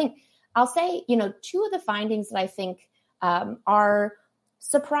well. So I think I'll say, two of the findings that I think are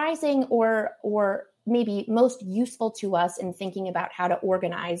surprising or maybe most useful to us in thinking about how to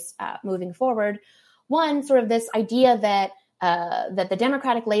organize moving forward. One, sort of this idea that the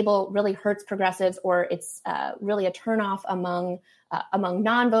Democratic label really hurts progressives, or it's really a turnoff among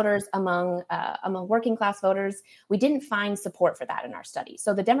non-voters, among working class voters. We didn't find support for that in our study.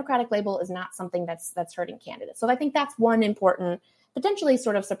 So the Democratic label is not something that's hurting candidates. So I think that's one important, potentially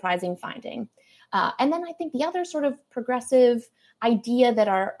sort of surprising finding. And then I think the other sort of progressive idea that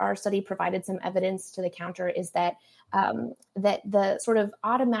our study provided some evidence to the counter is that that the sort of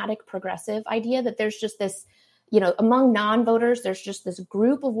automatic progressive idea that there's just this, among non-voters, there's just this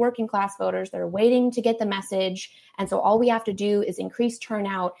group of working class voters that are waiting to get the message. And so all we have to do is increase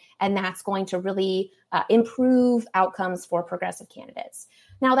turnout, and that's going to really improve outcomes for progressive candidates.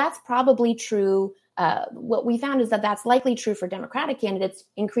 Now, that's probably true. What we found is that that's likely true for Democratic candidates.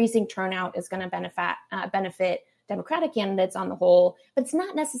 Increasing turnout is going to benefit Democratic candidates on the whole, but it's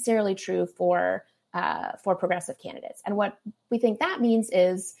not necessarily true for progressive candidates. And what we think that means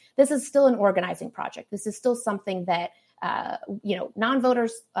is this is still an organizing project. This is still something that,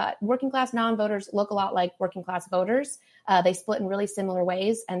 non-voters, working class non-voters look a lot like working class voters. They split in really similar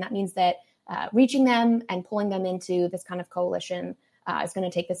ways. And that means that reaching them and pulling them into this kind of coalition is going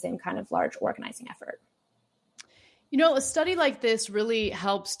to take the same kind of large organizing effort. A study like this really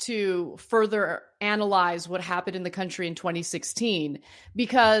helps to further analyze what happened in the country in 2016,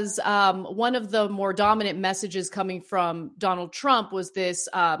 because one of the more dominant messages coming from Donald Trump was this,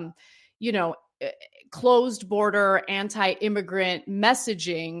 closed border, anti-immigrant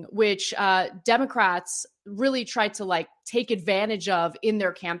messaging, which Democrats really tried to take advantage of in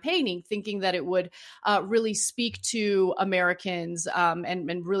their campaigning, thinking that it would really speak to Americans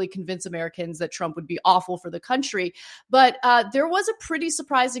and really convince Americans that Trump would be awful for the country. But there was a pretty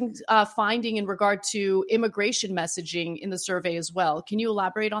surprising finding in regard to immigration messaging in the survey as well. Can you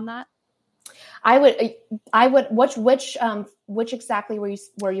elaborate on that? I would. Which exactly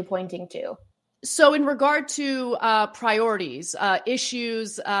were you pointing to? So in regard to priorities,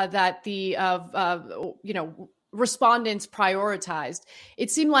 issues that the respondents prioritized, it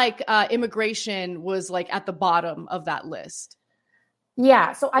seemed like immigration was at the bottom of that list.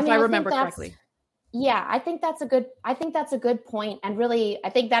 Yeah. So if I remember correctly. Yeah, I think that's a good point. And really, I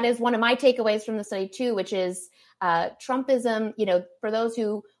think that is one of my takeaways from the study too, which is Trumpism, for those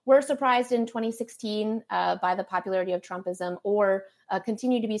who were surprised in 2016 by the popularity of Trumpism or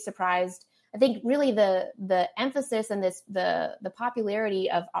continue to be surprised. I think really the emphasis and the popularity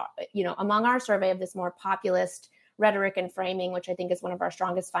of, among our survey of this more populist rhetoric and framing, which I think is one of our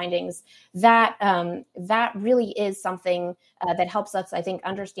strongest findings, that really is something that helps us, I think,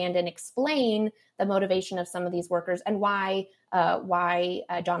 understand and explain the motivation of some of these workers and why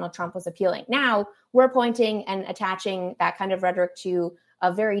Donald Trump was appealing. Now, we're pointing and attaching that kind of rhetoric to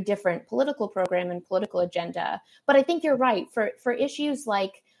a very different political program and political agenda. But I think you're right. For issues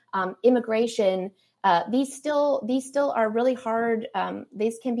like immigration, these still are really hard.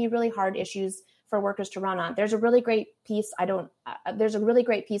 These can be really hard issues for workers to run on. There's a really great piece. There's a really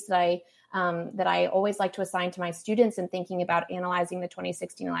great piece that I always like to assign to my students in thinking about analyzing the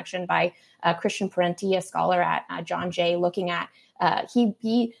 2016 election by Christian Parenti, a scholar at John Jay, looking at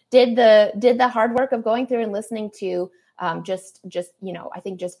he did the hard work of going through and listening to just I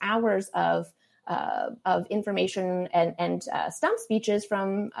think just hours of information and stump speeches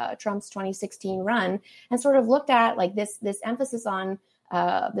from Trump's 2016 run, and sort of looked at this emphasis on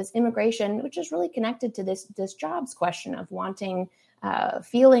this immigration, which is really connected to this jobs question of wanting,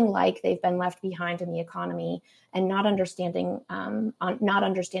 feeling like they've been left behind in the economy and not understanding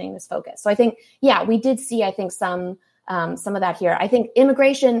this focus. So I think, we did see, I think, some of that here. I think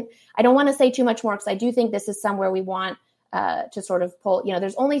immigration, I don't want to say too much more because I do think this is somewhere we want to sort of pull,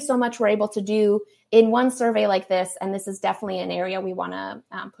 there's only so much we're able to do in one survey like this. And this is definitely an area we want to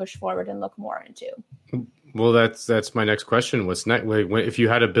push forward and look more into. Well, that's my next question. What's next? If you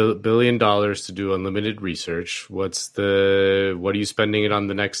had $1 billion to do unlimited research, what are you spending it on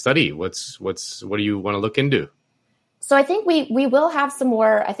the next study? What do you want to look into? So I think we will have some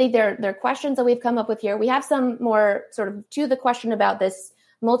more. I think there are questions that we've come up with here. We have some more sort of to the question about this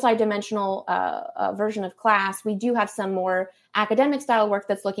multidimensional version of class. We do have some more academic style work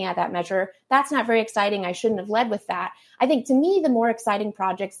that's looking at that measure. That's not very exciting. I shouldn't have led with that. I think to me, the more exciting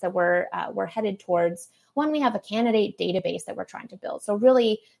projects that we're headed towards, one, we have a candidate database that we're trying to build. So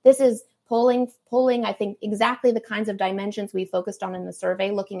really, this is polling, I think, exactly the kinds of dimensions we focused on in the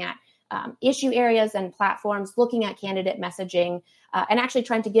survey, looking at issue areas and platforms, looking at candidate messaging, and actually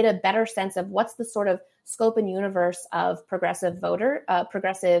trying to get a better sense of what's the sort of scope and universe of progressive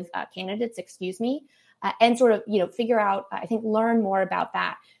candidates, and sort of, figure out, I think, learn more about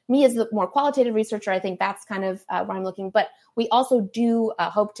that. Me as the more qualitative researcher, I think that's kind of where I'm looking. But we also do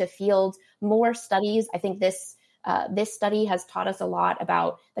hope to field more studies. I think this study has taught us a lot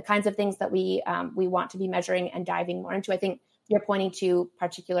about the kinds of things that we want to be measuring and diving more into. I think you're pointing to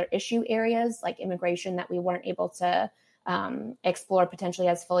particular issue areas like immigration that we weren't able to explore potentially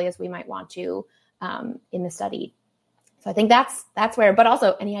as fully as we might want to in the study. So I think that's where, but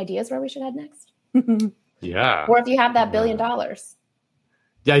also any ideas where we should head next? Yeah. Or if you have that $1 billion.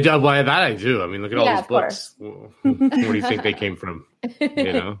 Yeah, well, that I do. I mean, look at all these books. Where do you think they came from?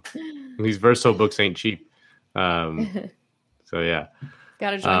 These Verso books ain't cheap. So yeah.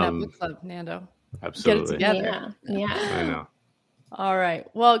 Got to join that book club, Nando. Absolutely. Get it together. Yeah. I know. All right.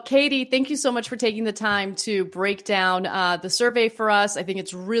 Well, Katie, thank you so much for taking the time to break down the survey for us. I think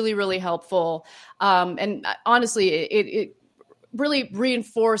it's really, really helpful. And honestly, it really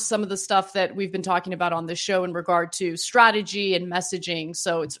reinforced some of the stuff that we've been talking about on the show in regard to strategy and messaging.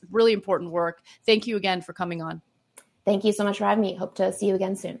 So it's really important work. Thank you again for coming on. Thank you so much for having me. Hope to see you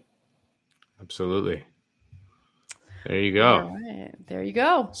again soon. Absolutely. There you go. All right. There you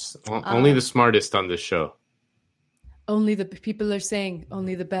go. Only the smartest on this show. Only the people are saying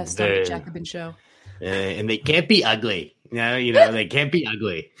only the best on the Jacobin Show. And they can't be ugly. They can't be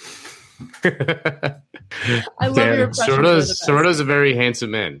ugly. I love your impression. Sordo's a very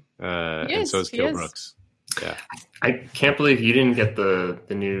handsome man. And so is he Kill Brooks. Yeah. I can't believe you didn't get the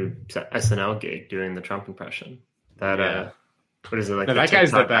new SNL gig doing the Trump impression. What is it like? No, that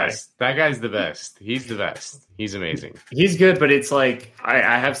guy's the best. That guy's the best. He's the best. He's amazing. He's good, but it's like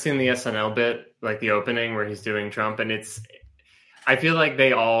I have seen the SNL bit, like the opening where he's doing Trump, and I feel like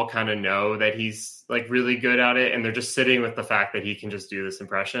they all kind of know that he's like really good at it, and they're just sitting with the fact that he can just do this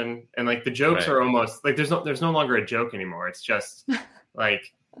impression, and like the jokes are almost like there's no longer a joke anymore. It's just like,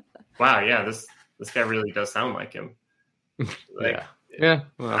 wow, yeah, this guy really does sound like him. Like, yeah.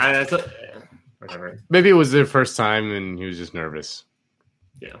 Well. Whatever. Maybe it was their first time and he was just nervous.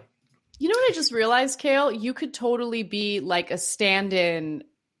 Yeah. You know what I just realized, Kale? You could totally be like a stand-in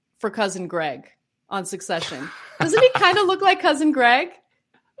for Cousin Greg on Succession. Doesn't he kind of look like Cousin Greg?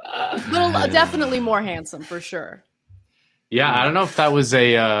 Definitely more handsome for sure. Yeah, I don't know if that was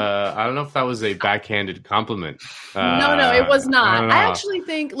a backhanded compliment. No, it was not. I actually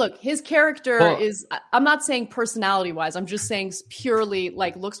think, look, his character is, I'm not saying personality wise, I'm just saying purely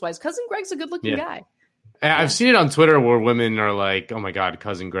like looks wise. Cousin Greg's a good looking guy. I've seen it on Twitter where women are like, oh my God,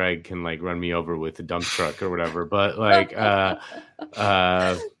 Cousin Greg can like run me over with a dump truck or whatever. But like,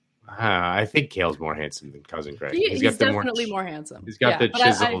 I think Kale's more handsome than Cousin Greg. He's definitely more handsome. He's got the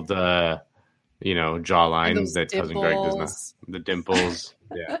chiseled, jawlines that Cousin Greg does not. The dimples.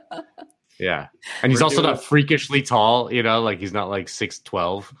 Yeah. Yeah. And he's also not freakishly tall, like he's not like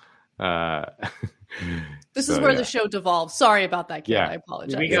 6'12". This is where the show devolves. Sorry about that, kid. I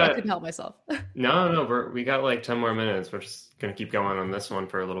apologize. I couldn't help myself. No, we got like 10 more minutes. We're just going to keep going on this one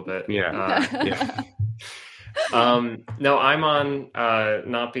for a little bit. Yeah. No, I'm on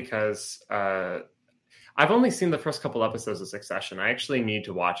not because I've only seen the first couple episodes of Succession. I actually need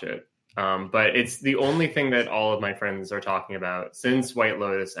to watch it. But it's the only thing that all of my friends are talking about since White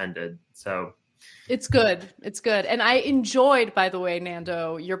Lotus ended. So it's good. It's good. And I enjoyed, by the way,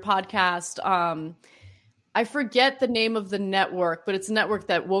 Nando, your podcast. I forget the name of the network, but it's a network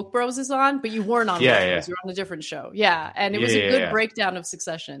that Woke Bros is on, but you weren't on Woke Bros. You were on a different show. Yeah. And it was a good breakdown of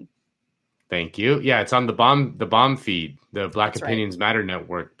Succession. Thank you. Yeah, it's on the bomb feed, the Black Opinions Matter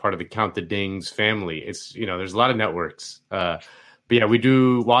network, part of the Count the Dings family. It's, there's a lot of networks. But yeah, we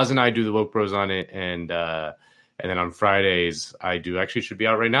do. Waz and I do the Woke Bros on it, and then on Fridays I do. Actually, should be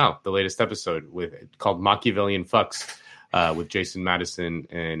out right now. The latest episode called Machiavellian Fucks with Jason Madison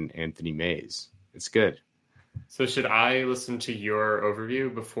and Anthony Mays. It's good. So should I listen to your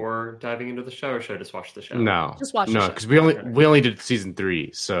overview before diving into the show, or should I just watch the show? No, just watch. No, because we only did season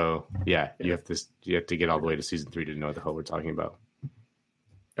 3. So yeah, you have to get all the way to season 3 to know what the hell we're talking about.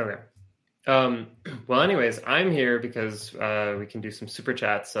 Okay. Well, anyways, I'm here because we can do some super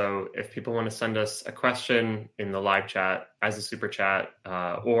chats. So if people want to send us a question in the live chat as a super chat,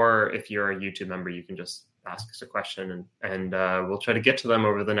 or if you're a YouTube member, you can just ask us a question and we'll try to get to them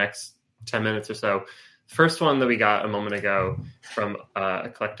over the next 10 minutes or so. First one that we got a moment ago from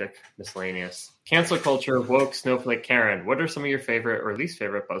Eclectic Miscellaneous. Cancel culture, woke, snowflake, Karen. What are some of your favorite or least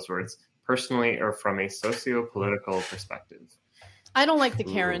favorite buzzwords, personally or from a socio-political perspective? I don't like the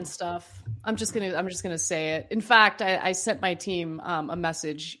Karen stuff. I'm just gonna say it. In fact, I sent my team a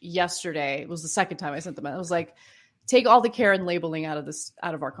message yesterday. It was the second time I sent them. I was like, take all the Karen labeling out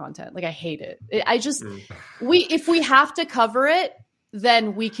of our content. Like, I hate it. If we have to cover it,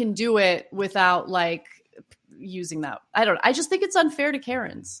 then we can do it without like using that. I just think it's unfair to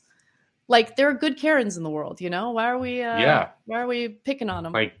Karens. Like, there are good Karens in the world, you know? Why are we picking on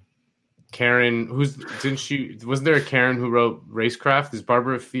them? Like Karen, wasn't there a Karen who wrote Racecraft? Is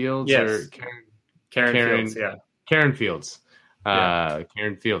Barbara Fields? Yes. Or Karen Fields, yeah. Karen Fields.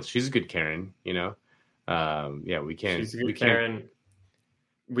 Karen Fields. She's a good Karen, you know? We can. She's a good Karen.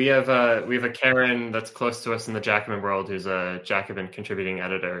 We have a Karen that's close to us in the Jacobin world, who's a Jacobin contributing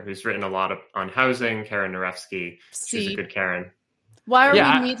editor, who's written a lot on housing. Karen Narevsky. She's a good Karen. Why are we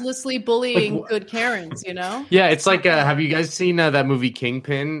needlessly bullying good Karens, you know? Yeah, it's like, have you guys seen that movie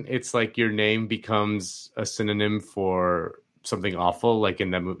Kingpin? It's like your name becomes a synonym for something awful, like in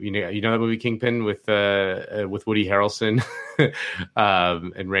that movie. You know that movie Kingpin with Woody Harrelson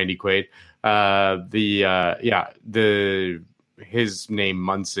and Randy Quaid. His name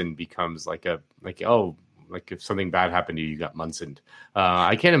Munson becomes like if something bad happened to you, you got Munsoned.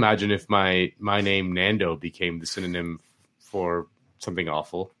 I can't imagine if my name Nando became the synonym for something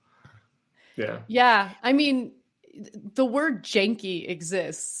awful. Yeah. I mean, the word janky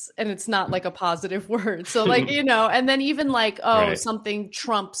exists and it's not like a positive word. So like, you know, and then even like, something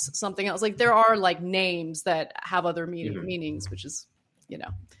trumps something else. Like, there are like names that have other meanings, which is, you know,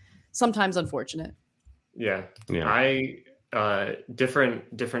 sometimes unfortunate. Yeah.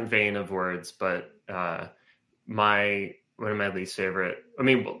 Different vein of words, but one of my least favorite. I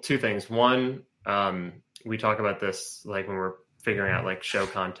mean, two things. One, we talk about this like when we're figuring out like show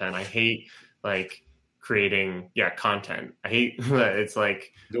content. I hate like creating content. I hate it's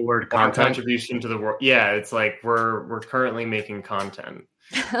like the word content contribution to the world. Yeah, it's like we're currently making content,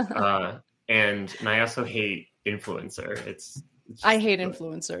 and I also hate influencer. I hate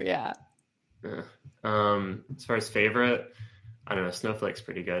influencer. Yeah. As far as favorite, I don't know. Snowflake's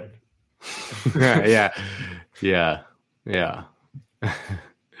pretty good. Yeah.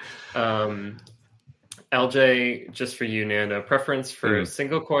 LJ, just for you, Nando, preference for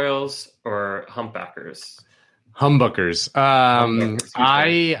single coils or humbuckers? Humbuckers.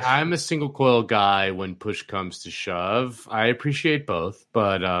 I'm a single coil guy when push comes to shove. I appreciate both,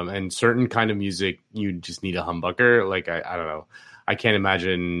 but and certain kind of music, you just need a humbucker. Like I don't know. I can't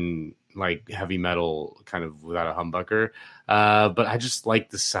imagine like heavy metal kind of without a humbucker. But I just like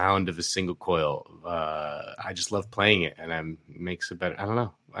the sound of a single coil. I just love playing it, and it makes it better. I don't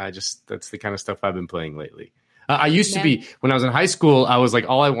know. That's the kind of stuff I've been playing lately. I used to be, when I was in high school, I was like,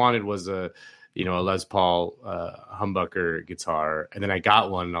 all I wanted was a Les Paul humbucker guitar. And then I got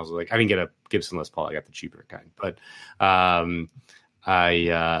one and I was like, I didn't get a Gibson Les Paul. I got the cheaper kind, but I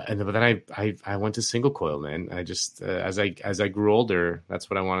went to single coil, man. I just, as I grew older, that's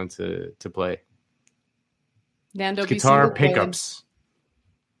what I wanted to play. Nando, guitar pickups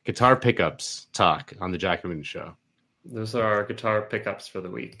talk on the Jacobin Show. Those are our guitar pickups for the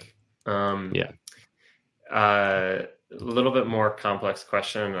week. A little bit more complex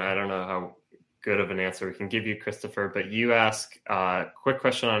question. I don't know how good of an answer we can give you, Christopher, but you ask quick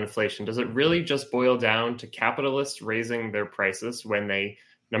question on inflation. Does it really just boil down to capitalists raising their prices when they,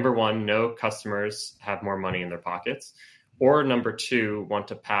 number one, know customers have more money in their pockets, or number two, want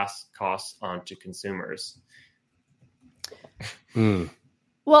to pass costs on to consumers?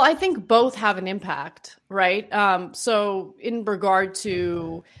 Well, I think both have an impact, right? So in regard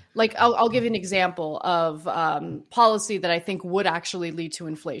to, like, I'll give you an example of policy that I think would actually lead to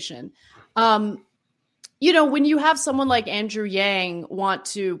inflation. When you have someone like Andrew Yang want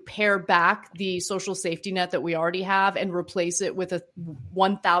to pare back the social safety net that we already have and replace it with a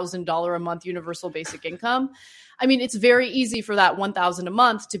 $1,000 a month universal basic income, I mean, it's very easy for that $1,000 a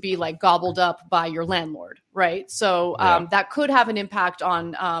month to be like gobbled up by your landlord, right? So that could have an impact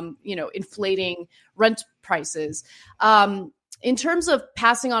on, inflating rent prices. In terms of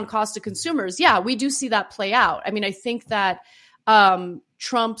passing on cost to consumers, we do see that play out. I mean, I think that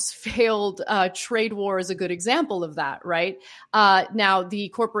Trump's failed trade war is a good example of that, right? Now, the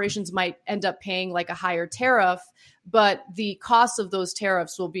corporations might end up paying like a higher tariff, but the cost of those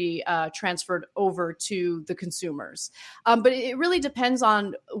tariffs will be transferred over to the consumers. But it really depends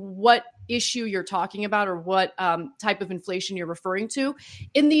on what issue you're talking about or what type of inflation you're referring to.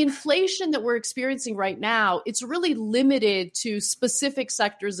 In the inflation that we're experiencing right now, it's really limited to specific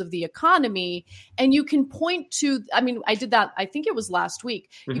sectors of the economy. And you can point to, I mean, I did that, I think it was last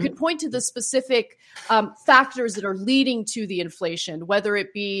week. Mm-hmm. You can point to the specific factors that are leading to the inflation, whether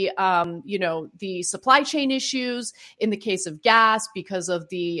it be, the supply chain issues in the case of gas because of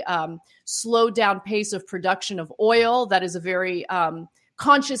the slowed down pace of production of oil. That is a very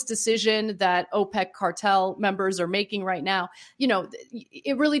conscious decision that OPEC cartel members are making right now.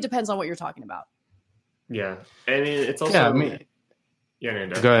 It really depends on what you're talking about. Yeah. And it's also...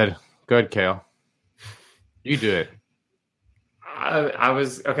 Nando. Go ahead, Kale. You do it. I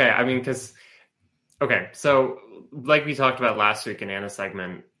was... Okay, I mean, because... Okay, so like we talked about last week in Anna's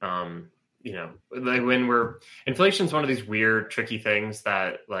segment, like when inflation is one of these weird, tricky things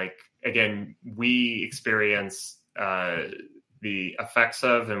that, like, again, we experience the effects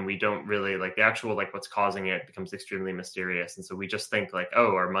of, and we don't really like the actual, like, what's causing it becomes extremely mysterious. And so we just think like,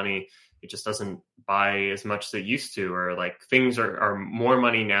 oh, our money, it just doesn't buy as much as it used to, or like things are more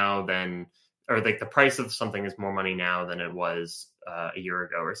money now than, or like the price of something is more money now than it was a year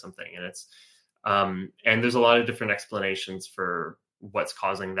ago or something. And it's, and there's a lot of different explanations for what's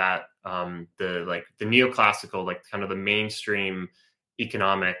causing that. The neoclassical, like kind of the mainstream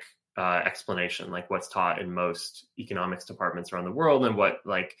economic explanation, like what's taught in most economics departments around the world, and what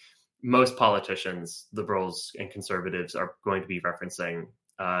like most politicians, liberals and conservatives, are going to be referencing.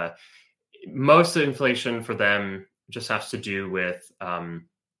 Most of inflation for them just has to do with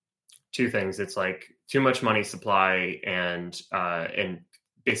two things. It's like too much money supply and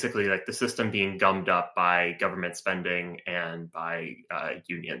basically like the system being gummed up by government spending and by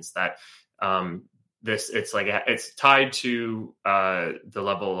unions. That it's tied to the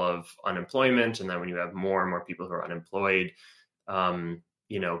level of unemployment, and then when you have more and more people who are unemployed,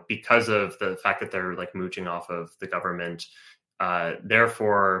 because of the fact that they're like mooching off of the government,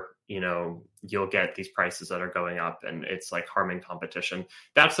 therefore you'll get these prices that are going up, and it's like harming competition.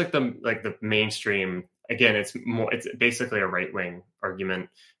 That's like the mainstream. Again, it's basically a right-wing argument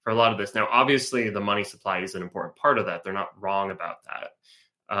for a lot of this. Now, obviously, the money supply is an important part of that. They're not wrong about that.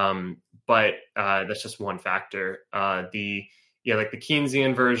 But that's just one factor. The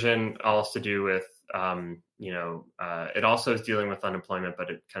Keynesian version all has to do with, it also is dealing with unemployment, but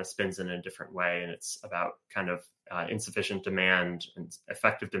it kind of spins in a different way. And it's about kind of insufficient demand and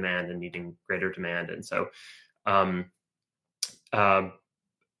effective demand and needing greater demand. And so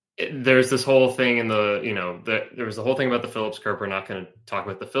there's this whole thing in there was a whole thing about the Phillips curve. We're not going to talk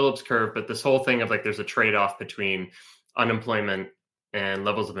about the Phillips curve, but this whole thing of like there's a trade-off between unemployment and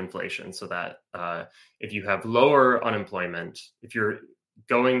levels of inflation, so that if you have lower unemployment, if your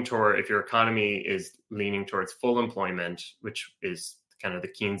economy is leaning towards full employment, which is kind of the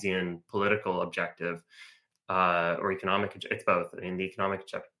Keynesian political objective, or economic, it's both. I mean, the economic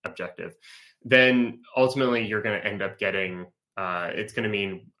objective, then ultimately you're going to end up getting, it's going to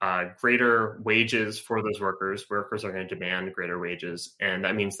mean greater wages for those workers. Workers are going to demand greater wages, and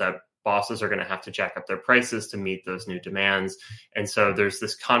that means that bosses are going to have to jack up their prices to meet those new demands. And so there's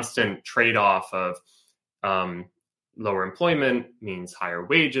this constant trade-off of lower employment means higher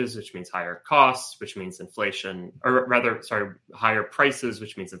wages, which means higher costs, which means inflation, higher prices,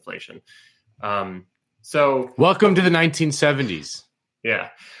 which means inflation. So welcome to the 1970s. Yeah.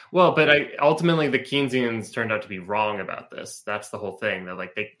 Well, but ultimately the Keynesians turned out to be wrong about this. That's the whole thing. They're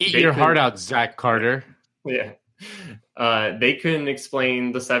like, they your heart out, Zach Carter. Yeah. They couldn't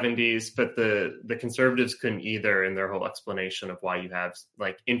explain the 70s, but the conservatives couldn't either. And their whole explanation of why you have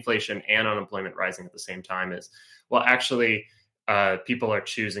like inflation and unemployment rising at the same time is, well, actually, people are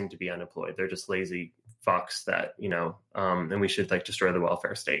choosing to be unemployed. They're just lazy fucks that, and we should like destroy the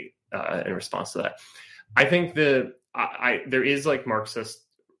welfare state in response to that. I think there is like Marxist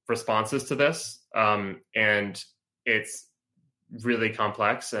responses to this, and it's really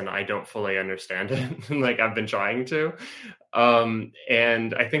complex, and I don't fully understand it. Like I've been trying to,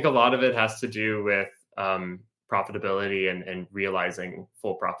 and I think a lot of it has to do with profitability and realizing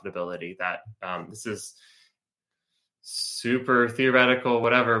full profitability. That this is super theoretical,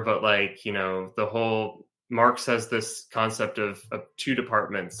 whatever, but like the whole Marx has this concept of two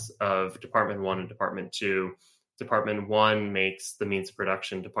departments, of Department 1 and Department 2. Department 1 makes the means of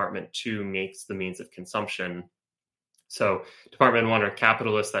production. Department 2 makes the means of consumption. So Department 1 are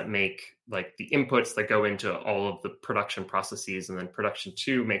capitalists that make like the inputs that go into all of the production processes. And then Production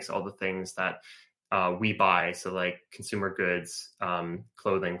 2 makes all the things that we buy. So like consumer goods,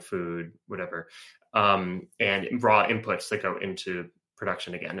 clothing, food, whatever, and raw inputs that go into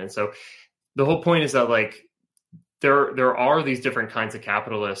production again. And so the whole point is that like there are these different kinds of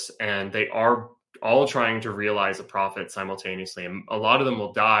capitalists, and they are all trying to realize a profit simultaneously. And a lot of them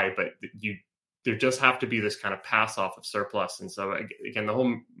will die, but there just have to be this kind of pass off of surplus. And so again, the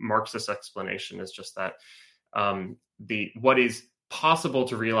whole Marxist explanation is just that what is possible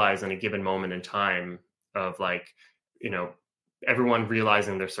to realize in a given moment in time of everyone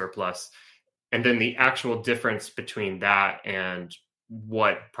realizing their surplus, and then the actual difference between that and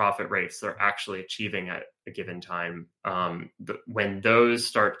what profit rates they're actually achieving at a given time. When those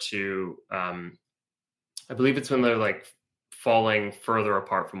start to, I believe it's when they're falling further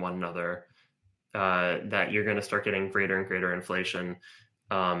apart from one another, that you're going to start getting greater and greater inflation.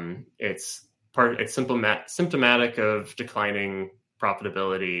 It's symptomatic of declining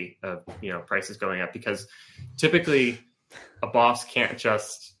profitability of prices going up, because typically a boss can't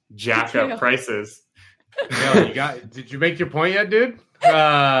just jack up prices. Did you make your point yet, dude? You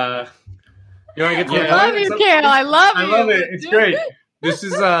want to get to I love you, Kale. I love you. I love it. It's great. This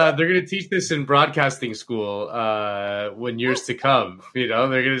is they're going to teach this in broadcasting school when years to come.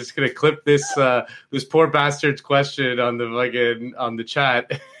 They're just going to clip this poor bastard's question on the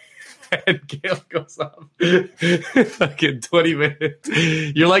chat. And Kale goes off fucking 20 minutes.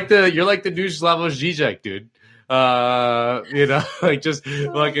 You're like the new Slavoj Žižek, dude. Just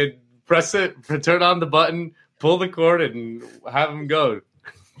fucking press it, turn on the button, pull the cord, and have him go.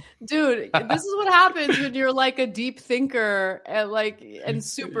 Dude, this is what happens when you're a deep thinker and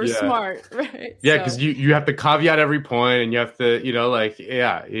super smart, right? Yeah, because you have to caveat every point, and you have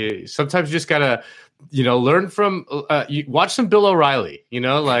to, sometimes you just gotta, learn from, watch some Bill O'Reilly,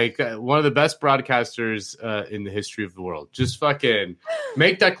 one of the best broadcasters in the history of the world. Just fucking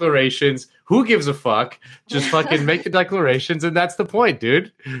make declarations. Who gives a fuck? Just fucking make the declarations, and that's the point,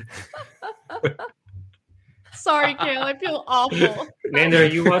 dude. Sorry, Kale. I feel awful. Nando, are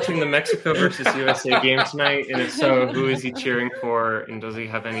you watching the Mexico versus USA game tonight? And if so, who is he cheering for? And does he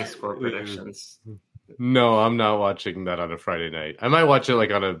have any score predictions? No, I'm not watching that on a Friday night. I might watch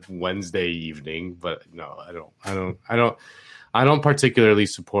it on a Wednesday evening, but no, I don't particularly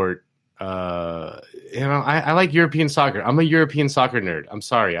support. I like European soccer. I'm a European soccer nerd. I'm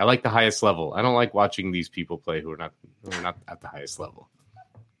sorry. I like the highest level. I don't like watching these people play who are not at the highest level.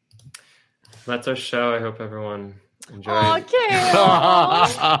 That's our show. I hope everyone enjoyed. Okay.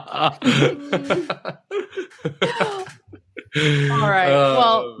 All right.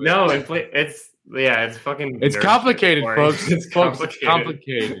 Well, no, it's fucking. It's complicated, folks. It's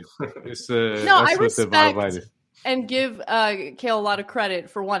complicated. I respect and give Kale a lot of credit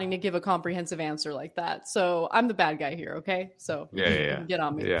for wanting to give a comprehensive answer like that. So I'm the bad guy here, okay? So get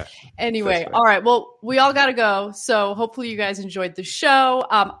on me. Yeah. Anyway, all right. Well, we all got to go. So hopefully you guys enjoyed the show.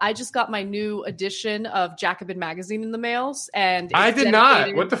 I just got my new edition of Jacobin Magazine in the mails, and I did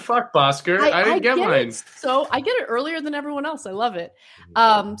not. What the fuck, Bhaskar? I didn't get mine. So I get it earlier than everyone else. I love it.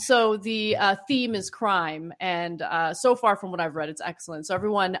 So the theme is crime, and so far from what I've read, it's excellent. So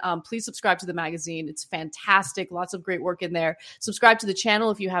everyone, please subscribe to the magazine. It's fantastic. Lots of great work in there. Subscribe to the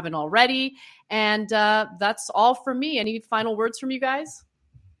channel if you haven't already. And that's all from me. Any final words from you guys?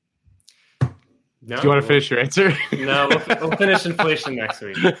 No, do you want to finish your answer? No, we'll finish inflation next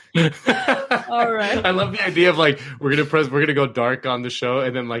week. All right. I love the idea of we're gonna go dark on the show,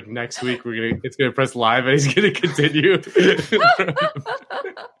 and then next week it's gonna press live, and he's gonna continue.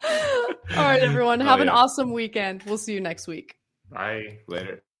 All right, everyone. Have an awesome weekend. We'll see you next week. Bye.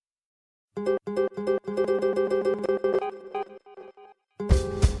 Later.